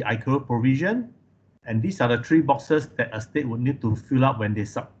of the ICAO provision. And these are the 3 boxes that a state would need to fill up when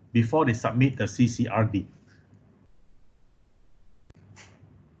before they submit the CCRD.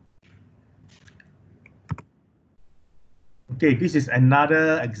 Okay, this is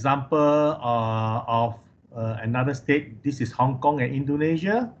another example of another state. This is Hong Kong and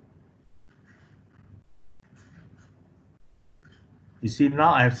Indonesia. You see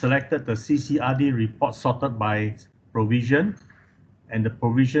now I have selected the CCRD report sorted by provision, and the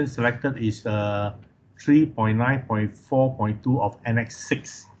provision selected is 3.9.4.2 of Annex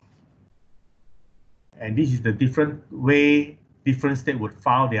 6. And this is the different way different states would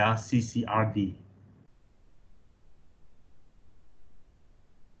file their CCRD.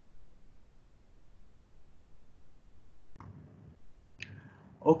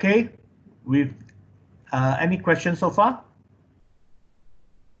 Okay, with any questions so far?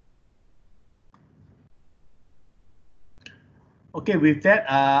 Okay, with that,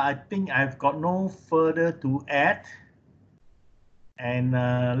 I think I've got no further to add. And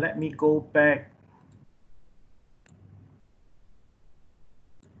let me go back.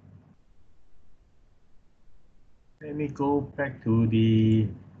 Let me go back to the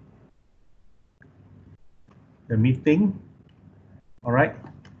meeting. All right.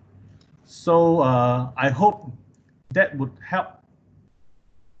 So I hope that would help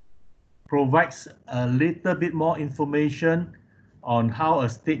provide a little bit more information on how a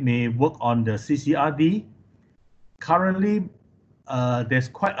state may work on the CCRD. Currently, there's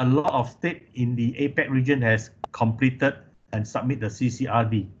quite a lot of state in the APEC region has completed and submit the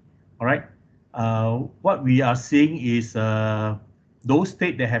CCRD. All right. What we are seeing is those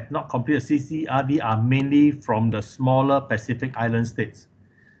states that have not completed CCRD are mainly from the smaller Pacific Island states.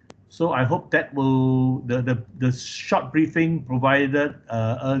 So I hope that will the short briefing provided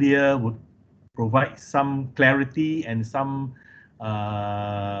earlier would provide some clarity and some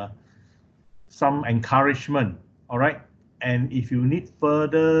encouragement. All right. And if you need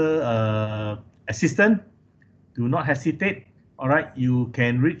further assistance, do not hesitate. All right. You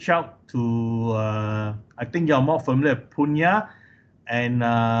can reach out to I think you're more familiar with Punya, and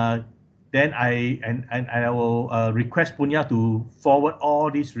then I will request Punya to forward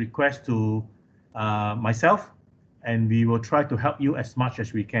all these requests to myself, and we will try to help you as much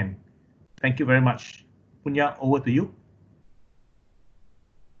as we can. Thank you very much. Punya, over to you.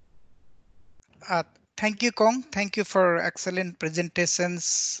 Thank you, Kong. Thank you for excellent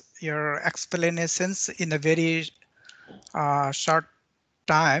presentations, your explanations in a very short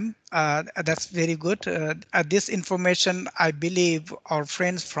time. That's very good. This information, I believe our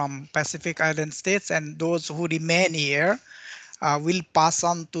friends from Pacific Island states and those who remain here will pass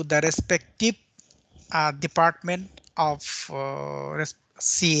on to the respective department of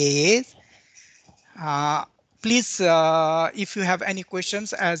CAA. Please, if you have any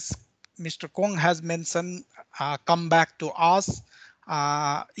questions, as Mr. Kong has mentioned, come back to us.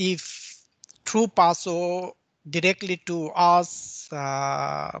 If through PASO directly to us,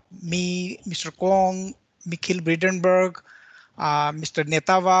 me, Mr. Kong, Mikhail Bredenberg, Mr.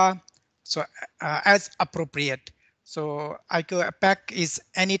 Netava, so as appropriate. So ICAO APAC is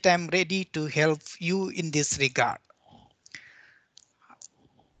anytime ready to help you in this regard.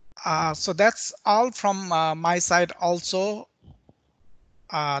 So that's all from my side also.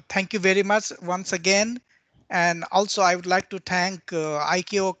 Thank you very much once again. And also I would like to thank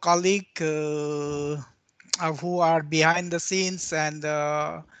ICAO colleague who are behind the scenes and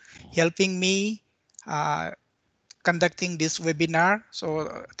helping me conducting this webinar.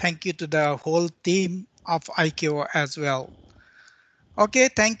 So thank you to the whole team of ICAO as well. Okay,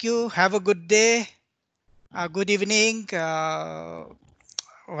 thank you. Have a good day. Good evening.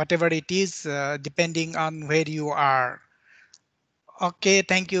 Whatever it is, depending on where you are. Okay,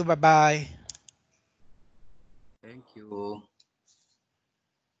 thank you. Bye-bye.